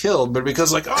being killed, but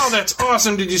because, that's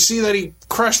awesome. Did you see that he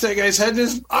crushed that guy's head and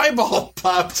his eyeball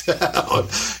popped out?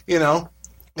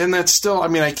 And that's still,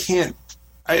 I can't,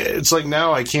 it's like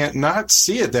now I can't not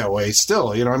see it that way still.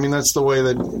 That's the way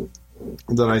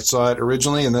that I saw it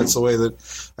originally, and that's the way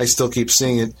that I still keep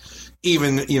seeing it.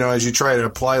 Even, as you try to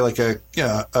apply a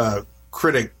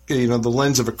critic, the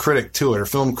lens of a critic to it, or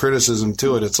film criticism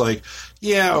to it, it's like,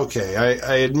 okay,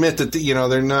 I admit that,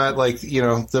 they're not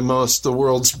the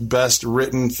world's best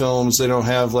written films. They don't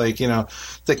have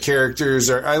the characters,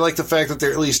 or I like the fact that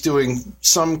they're at least doing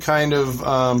some kind of,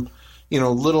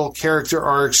 little character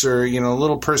arcs or,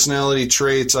 little personality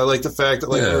traits. I like the fact that,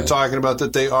 we were talking about,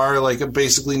 that they are a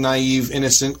basically naive,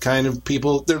 innocent kind of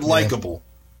people. They're likable.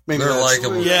 Maybe they're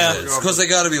likable. Yeah. Because they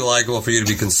got to be likable for you to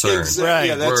be concerned. Exactly. Right.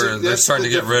 Yeah, they're starting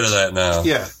to get rid of that now.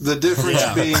 Yeah. The difference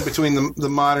being between the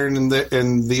modern and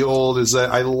the old is that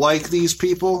I like these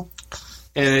people.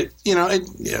 And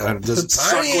does it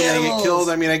suck when they get killed?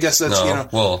 I guess that's,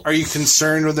 are you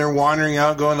concerned when they're wandering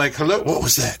out going hello, what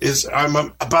was that? I'm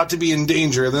about to be in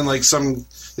danger. And then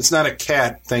it's not a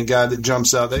cat, thank God, that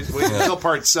jumps out. Until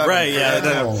part 7. Right,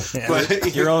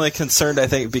 But you're only concerned, I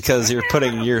think, because you're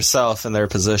putting yourself in their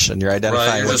position. You're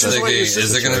identifying with them.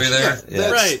 Is it going to be there?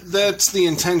 Right. That's the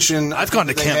intention. I've gone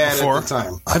to camp before. At the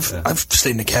time. I've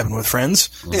stayed in a cabin with friends.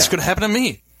 It's going to happen to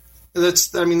me. That's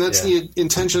the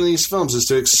intention of these films, is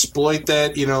to exploit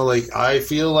that, like, I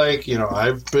feel like,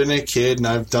 I've been a kid and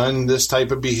I've done this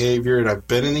type of behavior and I've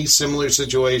been in these similar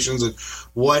situations, and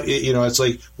it's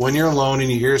like when you're alone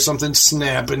and you hear something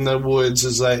snap in the woods,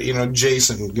 is that,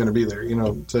 Jason going to be there,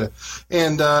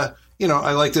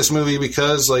 I like this movie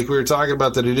because, like we were talking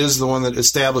about, that it is the one that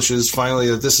establishes finally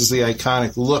that this is the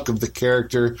iconic look of the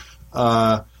character.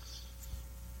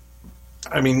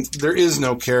 There is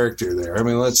no character there.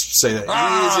 Let's say that.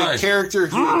 He is a character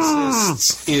who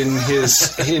exists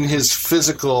in his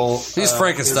physical... He's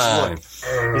Frankenstein.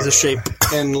 He's a shape.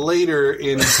 And later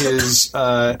in his...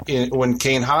 when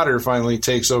Kane Hodder finally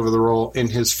takes over the role, in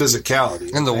his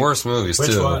physicality. In the worst movies,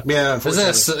 Which too. One? Yeah. Isn't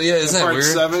that part weird?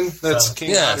 7? That's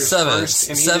Kane Hodder's 7.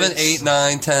 first. 7, 8,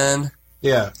 9, 10...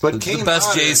 Yeah, but the best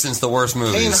Hodder, Jason's the worst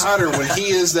movies. Kane Hodder, when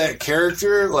he is that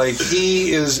character, like,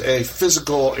 he is a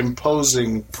physical,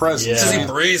 imposing presence. Because he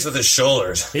breathes with his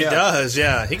shoulders. He does,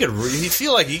 yeah. He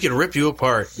feel like he could rip you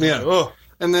apart. Yeah. Oh.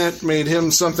 And that made him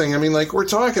something. We're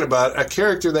talking about a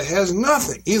character that has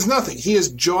nothing. He has nothing. He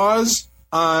has jaws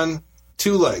on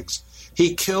 2 legs.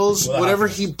 He kills whatever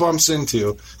he bumps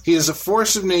into. He is a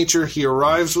force of nature. He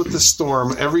arrives with the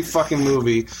storm every fucking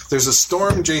movie. There's a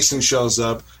storm, Jason shows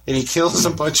up, and he kills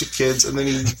a bunch of kids, and then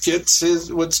he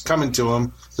gets what's coming to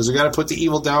him, because we got to put the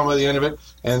evil down by the end of it,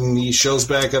 and he shows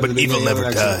back up. But evil never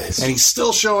dies. And he's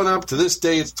still showing up to this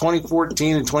day. It's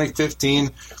 2014 and 2015.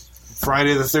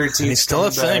 Friday the 13th. And he's still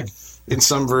a thing. In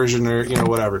some version, or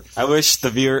whatever. I wish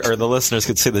the viewer or the listeners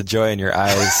could see the joy in your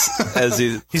eyes as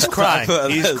he's crying.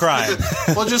 He's crying.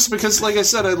 Well, just because, like I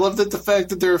said, I love the fact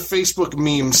that there are Facebook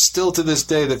memes still to this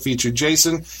day that feature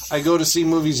Jason. I go to see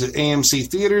movies at AMC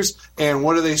theaters, and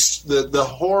what are they? The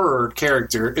horror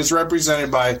character is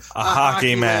represented by a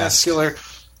hockey mask killer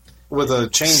with a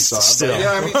chainsaw. Still,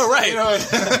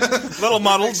 right? Little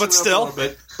muddled, but still.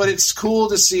 But it's cool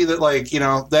to see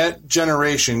that, that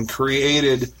generation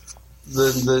created.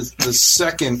 The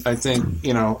second, I think,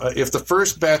 if the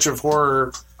first batch of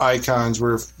horror icons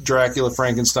were Dracula,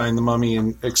 Frankenstein, the Mummy,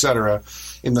 and etc.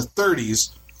 in the 30s,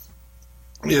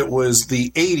 it was the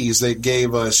 80s that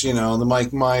gave us, the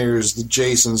Mike Myers, the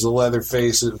Jasons, the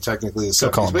Leatherface, technically the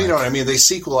 70s. But you know what I mean? They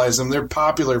sequelized them. They're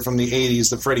popular from the 80s,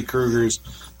 the Freddy Kruegers,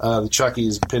 the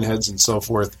Chuckies, Pinheads, and so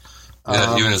forth.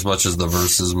 Yeah, even as much as the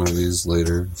Versus movies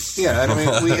later.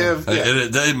 Yeah, we have... Yeah.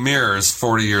 It mirrors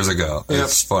 40 years ago. Yep.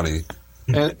 It's funny.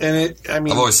 And I've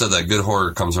always said that good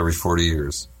horror comes every 40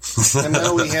 years. And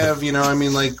now we have,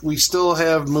 we still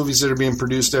have movies that are being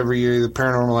produced every year, the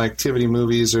Paranormal Activity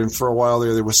movies, and for a while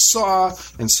there was Saw,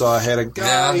 and Saw had a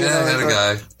guy. Had a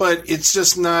guy. But it's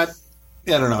just not,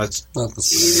 I don't know, it's not the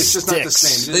same. It's just not the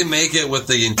same. They make it with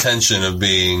the intention of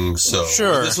being so.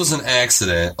 Sure. This was an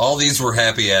accident. All these were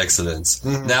happy accidents.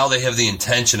 Mm-hmm. Now they have the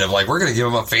intention of, we're going to give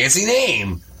him a fancy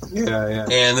name. Yeah.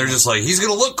 And they're just like, he's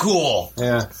going to look cool.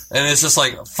 Yeah. And it's just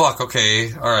like, fuck,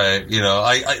 okay, all right.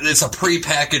 It's a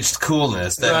prepackaged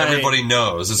coolness that everybody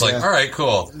knows. It's like, all right,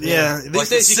 cool. Yeah. Like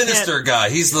the Sinister guy.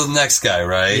 He's the next guy,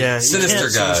 right? Yeah. Sinister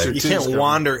guy. You can't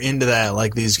wander into that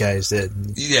like these guys did.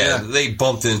 Yeah. They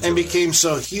bumped into and became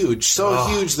so huge.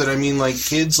 Huge that,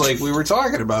 kids like we were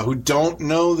talking about who don't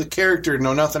know the character,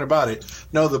 know nothing about it,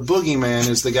 know the boogeyman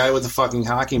is the guy with the fucking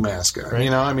hockey mask on.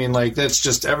 Right. That's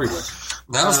just everywhere.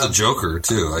 Now it's the Joker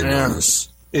too. I notice.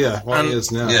 Yeah, he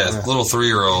is now. Yeah, little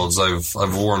 3-year-olds.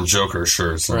 I've worn Joker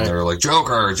shirts, and they're like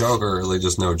Joker. They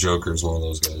just know Joker's one of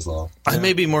those guys now. I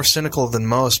may be more cynical than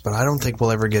most, but I don't think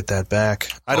we'll ever get that back.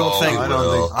 I don't think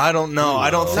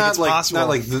it's possible. Not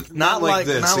like this. Not like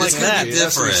that. It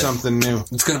has to be something new.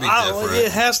 It's going to be different.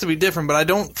 It has to be different, but I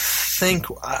don't think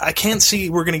I can't see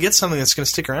we're going to get something that's going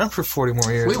to stick around for 40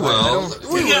 more years. We will.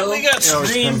 We got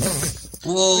Scream.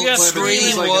 Well,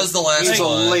 Scream was the last one. He's a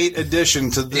late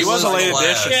addition to this. He was a late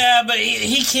addition. Yeah, but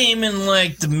he came in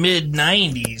the mid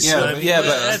 '90s. Yeah, but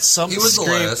that's something. He was the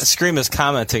last. Scream is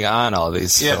commenting on all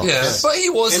these films. Yeah, but he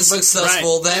wasn't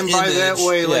successful. That and by that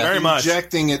way, very much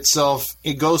injecting itself,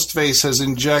 Ghostface has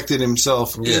injected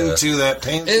himself into that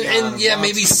pain. And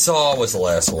maybe Saw was the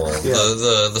last one. Yeah.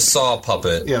 The Saw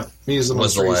puppet. Yeah.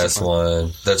 Was the last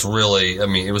one. That's really,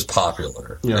 it was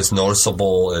popular. Yeah. It's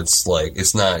noticeable. It's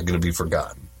it's not going to be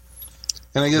forgotten.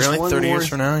 And I guess really 30 years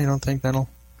from now, you don't think that'll?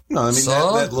 No, I mean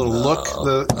that little look,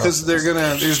 because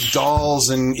there's dolls,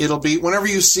 and it'll be whenever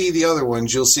you see the other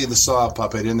ones, you'll see the Saw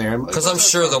puppet in there. Because I'm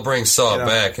sure they'll bring Saw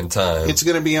back in time. It's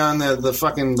going to be on the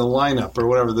lineup or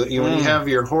whatever. When you have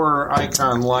your horror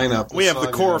icon lineup, we have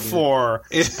the core 4,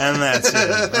 and that's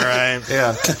it, right?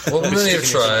 Yeah. Well, many have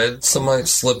tried. Some might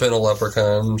slip in a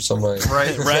leprechaun. Some might.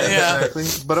 Right. Yeah. Exactly.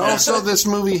 But also, this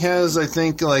movie has, I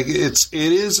think, it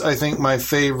is, I think, my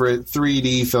favorite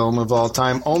 3D film of all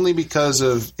time, only because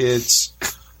of its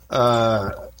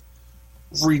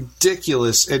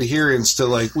ridiculous adherence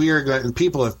to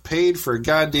people have paid for a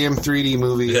goddamn 3D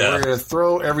movie. Yeah. We're going to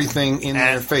throw everything in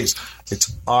their face.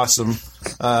 It's awesome.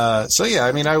 So yeah,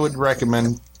 I mean, I would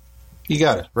recommend. You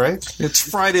got it, right? It's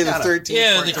Friday the 13th.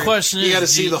 Yeah, the question is, you got to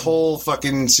see the whole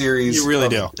fucking series. You really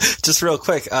do. Just real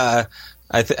quick, I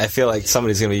feel like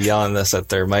somebody's going to be yelling this at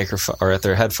their microphone or at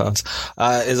their headphones.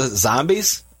 Is it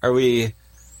zombies? Are we?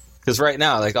 Because right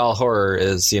now, all horror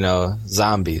is,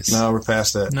 zombies. No, we're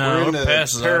past that. No, we're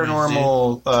past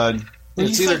paranormal.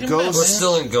 It's either ghosts. We're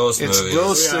still in ghost movies. It's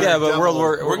ghosts. Yeah, but World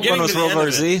War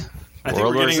Z? I think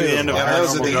we're getting to the end of that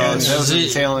was at the end. That was at the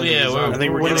tail end. Yeah, I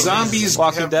think when zombies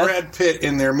have Brad Pitt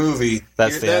in their movie,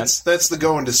 that's the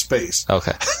going to space.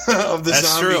 Okay, of the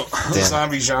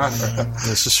zombie genre.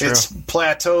 This is true. It's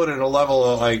plateaued at a level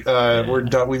of we're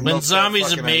done. When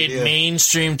zombies have made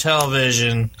mainstream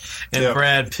television and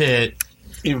Brad Pitt,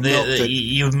 you've milked it.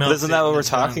 Isn't that what we're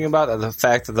talking about? The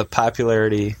fact that the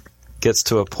popularity gets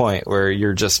to a point where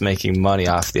you're just making money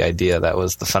off the idea that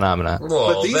was the phenomenon.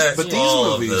 Well, but these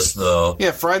movies, though.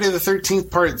 Yeah, Friday the 13th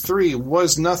Part 3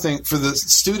 was nothing for the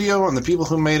studio and the people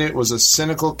who made it. Was a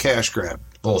cynical cash grab.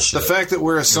 Bullshit. The fact that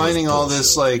we're assigning all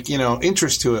this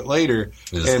interest to it later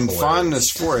and fondness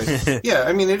for it. Yeah,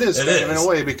 I mean it is in a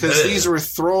way because these were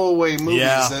throwaway movies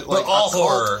that all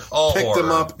horror picked them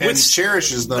up and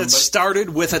cherishes them. That started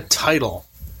with a title.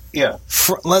 Yeah.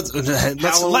 Let's name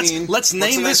this movie. Let's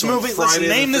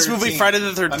name this movie Friday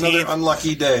the 13th. Another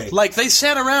unlucky day. They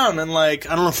sat around and I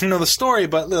don't know if you know the story,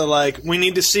 but we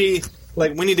need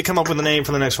to come up with a name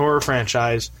for the next horror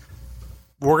franchise.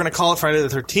 We're going to call it Friday the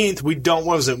 13th. We don't.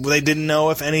 What was it? They didn't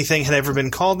know if anything had ever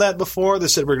been called that before. They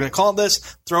said we're going to call it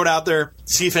this. Throw it out there.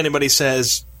 See if anybody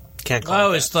says can't call it. I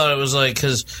always thought it was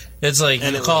because it's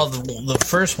you called the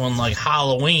first one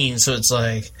Halloween, so it's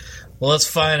well, let's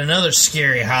find another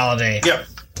scary holiday. Yep.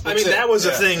 I mean, that was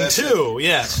a thing, too.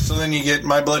 Yes. So then you get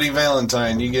My Bloody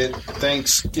Valentine. You get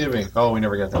Thanksgiving. Oh, we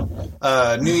never got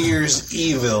that. New Year's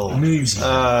Evil. New Year's Evil.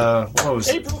 What was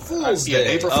April Fool's Day.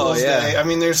 Yeah, April Fool's Day. I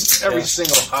mean, there's every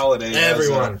single holiday.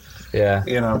 Everyone.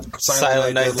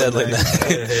 Silent Night, Deadly Night.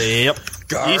 Yep.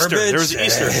 Garbage Easter. There was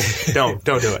Easter. Don't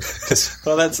do it.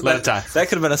 Well, that could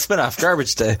have been a spinoff.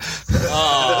 Garbage Day.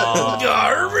 Oh,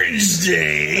 Garbage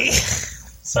Day.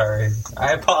 Sorry.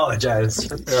 I apologize.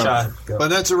 Sean, but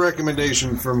that's a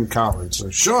recommendation from Colin. So,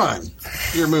 Sean,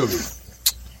 your movie.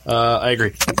 I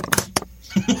agree.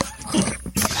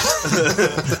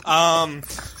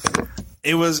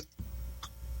 It was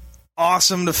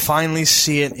awesome to finally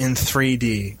see it in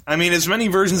 3D. I mean, as many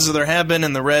versions as there have been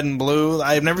in the red and blue,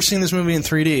 I've never seen this movie in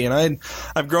 3D, and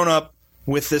I've grown up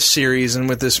with this series and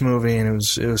with this movie, and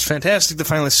it was fantastic to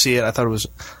finally see it. I thought it was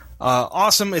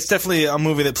awesome. It's definitely a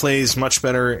movie that plays much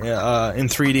better in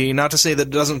 3D. Not to say that it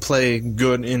doesn't play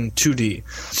good in 2D.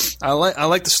 I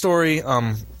like the story.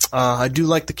 I do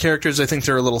like the characters. I think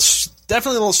they're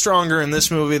definitely a little stronger in this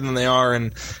movie than they are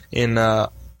in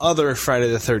other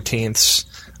Friday the 13ths.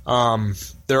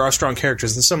 There are strong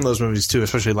characters in some of those movies too,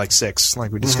 especially 6,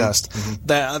 like we discussed. Mm-hmm.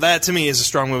 That to me is a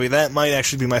strong movie. That might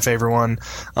actually be my favorite one.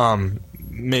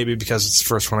 Maybe because it's the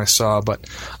first one I saw, but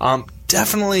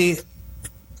definitely,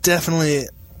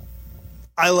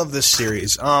 I love this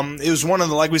series. It was one of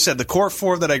the, like we said, the core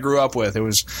 4 that I grew up with. It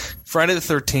was Friday the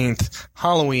 13th,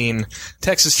 Halloween,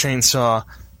 Texas Chainsaw,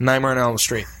 Nightmare on Elm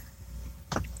Street.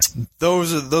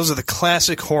 Those are the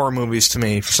classic horror movies to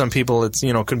me. For some people, it's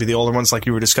could be the older ones like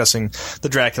you were discussing, the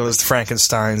Draculas, the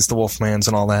Frankensteins, the Wolfmans,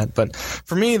 and all that. But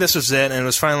for me, this was it, and it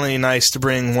was finally nice to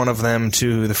bring one of them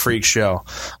to the Freak Show.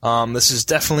 This is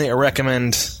definitely a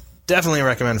recommend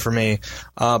for me.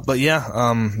 But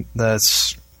yeah,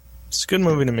 it's a good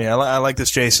movie to me. I like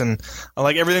this Jason. I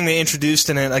like everything they introduced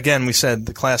in it. Again, we said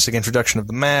the classic introduction of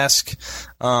the mask.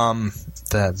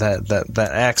 That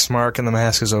axe mark in the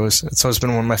mask it's always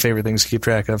been one of my favorite things to keep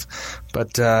track of.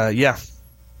 But yeah,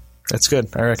 it's good.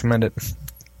 I recommend it.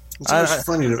 It's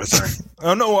funny to sorry.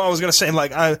 Oh no, I was going to say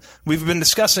we've been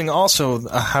discussing also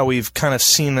how we've kind of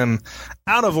seen them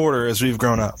out of order as we've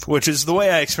grown up, which is the way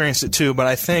I experienced it too. But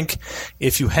I think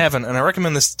if you haven't, and I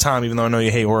recommend this to Tom, even though I know you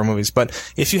hate horror movies, but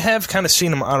if you have kind of seen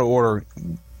them out of order,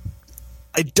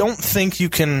 I don't think you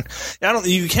can.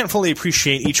 You can't fully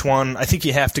appreciate each one. I think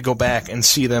you have to go back and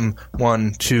see them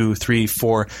 1, 2, 3,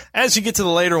 4. As you get to the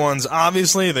later ones,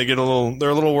 obviously they're a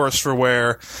little worse for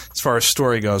wear as far as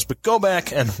story goes. But go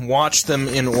back and watch them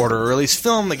in order, or at least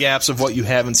fill in the gaps of what you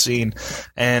haven't seen,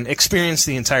 and experience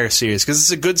the entire series because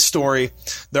it's a good story.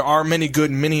 There are many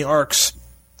good mini arcs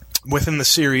within the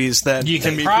series that you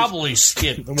can probably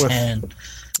skip 10.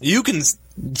 You can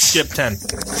skip 10.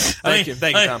 Thank you,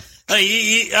 Tom.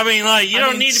 You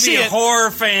don't need to be a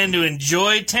horror fan to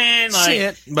enjoy 10. See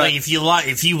it, but if you like,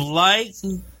 Friday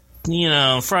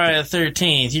the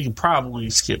 13th, you can probably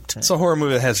skip 10. It's a horror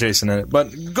movie that has Jason in it,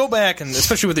 but go back and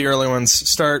especially with the early ones,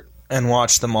 start and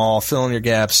watch them all, fill in your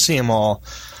gaps, see them all.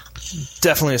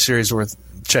 Definitely a series worth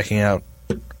checking out.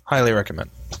 Highly recommend.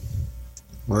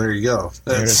 Well, there you go.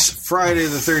 That's Friday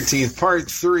the 13th,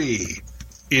 Part 3.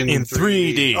 In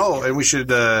 3D. Oh, and we should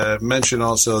mention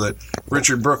also that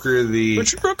Richard Brooker, the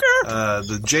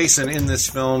Jason in this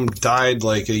film, died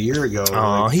like a year ago.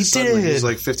 Oh, he did. He's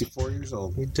like 54 years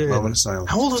old. He did. Moment of silence.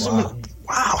 How old was he?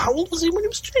 How old was he when he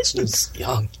was Jason? He was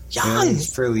young. Yeah, he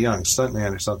was fairly young.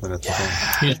 Stuntman or something at the time.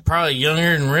 He was probably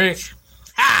younger than Rick.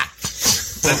 Ha!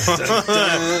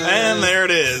 And there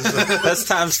it is. That's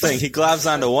Tom's thing. He globs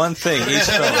onto one thing each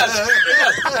film.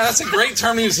 That's a great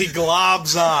term to use. He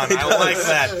globs on. I like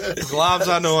that. Globs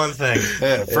onto one thing.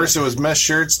 Yeah, first it was mesh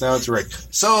shirts, now it's Rick.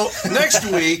 So next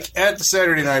week at the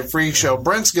Saturday Night Freak Show,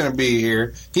 Brent's going to be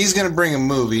here. He's going to bring a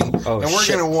movie, and we're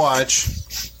going to watch.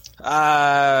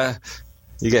 You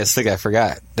guys think I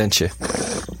forgot, didn't you?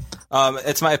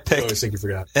 It's my pick. I always think you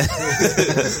forgot.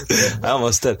 I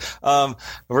almost did.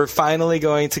 We're finally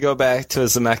going to go back to a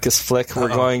Zemeckis flick. We're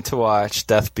going to watch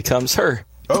Death Becomes Her.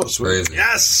 Oh, sweet.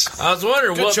 Yes! I was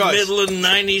wondering what middle of the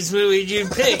 90s movie you'd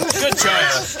pick. Good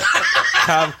choice.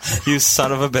 Tom, you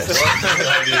son of a bitch.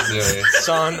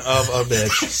 Son of a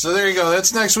bitch. So there you go.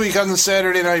 That's next week on the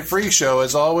Saturday Night Freak Show.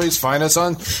 As always, find us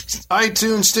on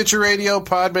iTunes, Stitcher Radio,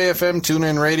 Podbay FM,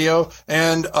 TuneIn Radio,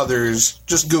 and others.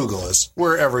 Just Google us.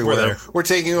 We're everywhere. We're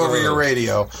taking over your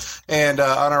radio. And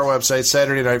on our website,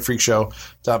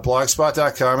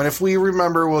 SaturdayNightFreakShow.blogspot.com. And if we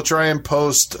remember, we'll try and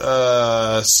post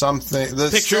something.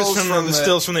 Pictures from the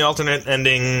stills from the alternate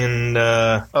ending and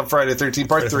of Friday the 13th,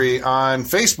 Part 3 on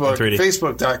Facebook,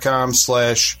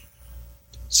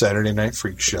 Facebook.com/Saturday Night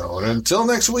Freak Show. And until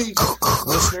next week,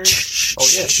 listeners. Oh,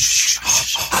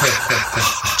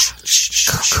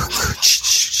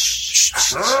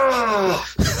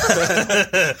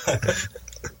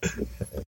 yeah.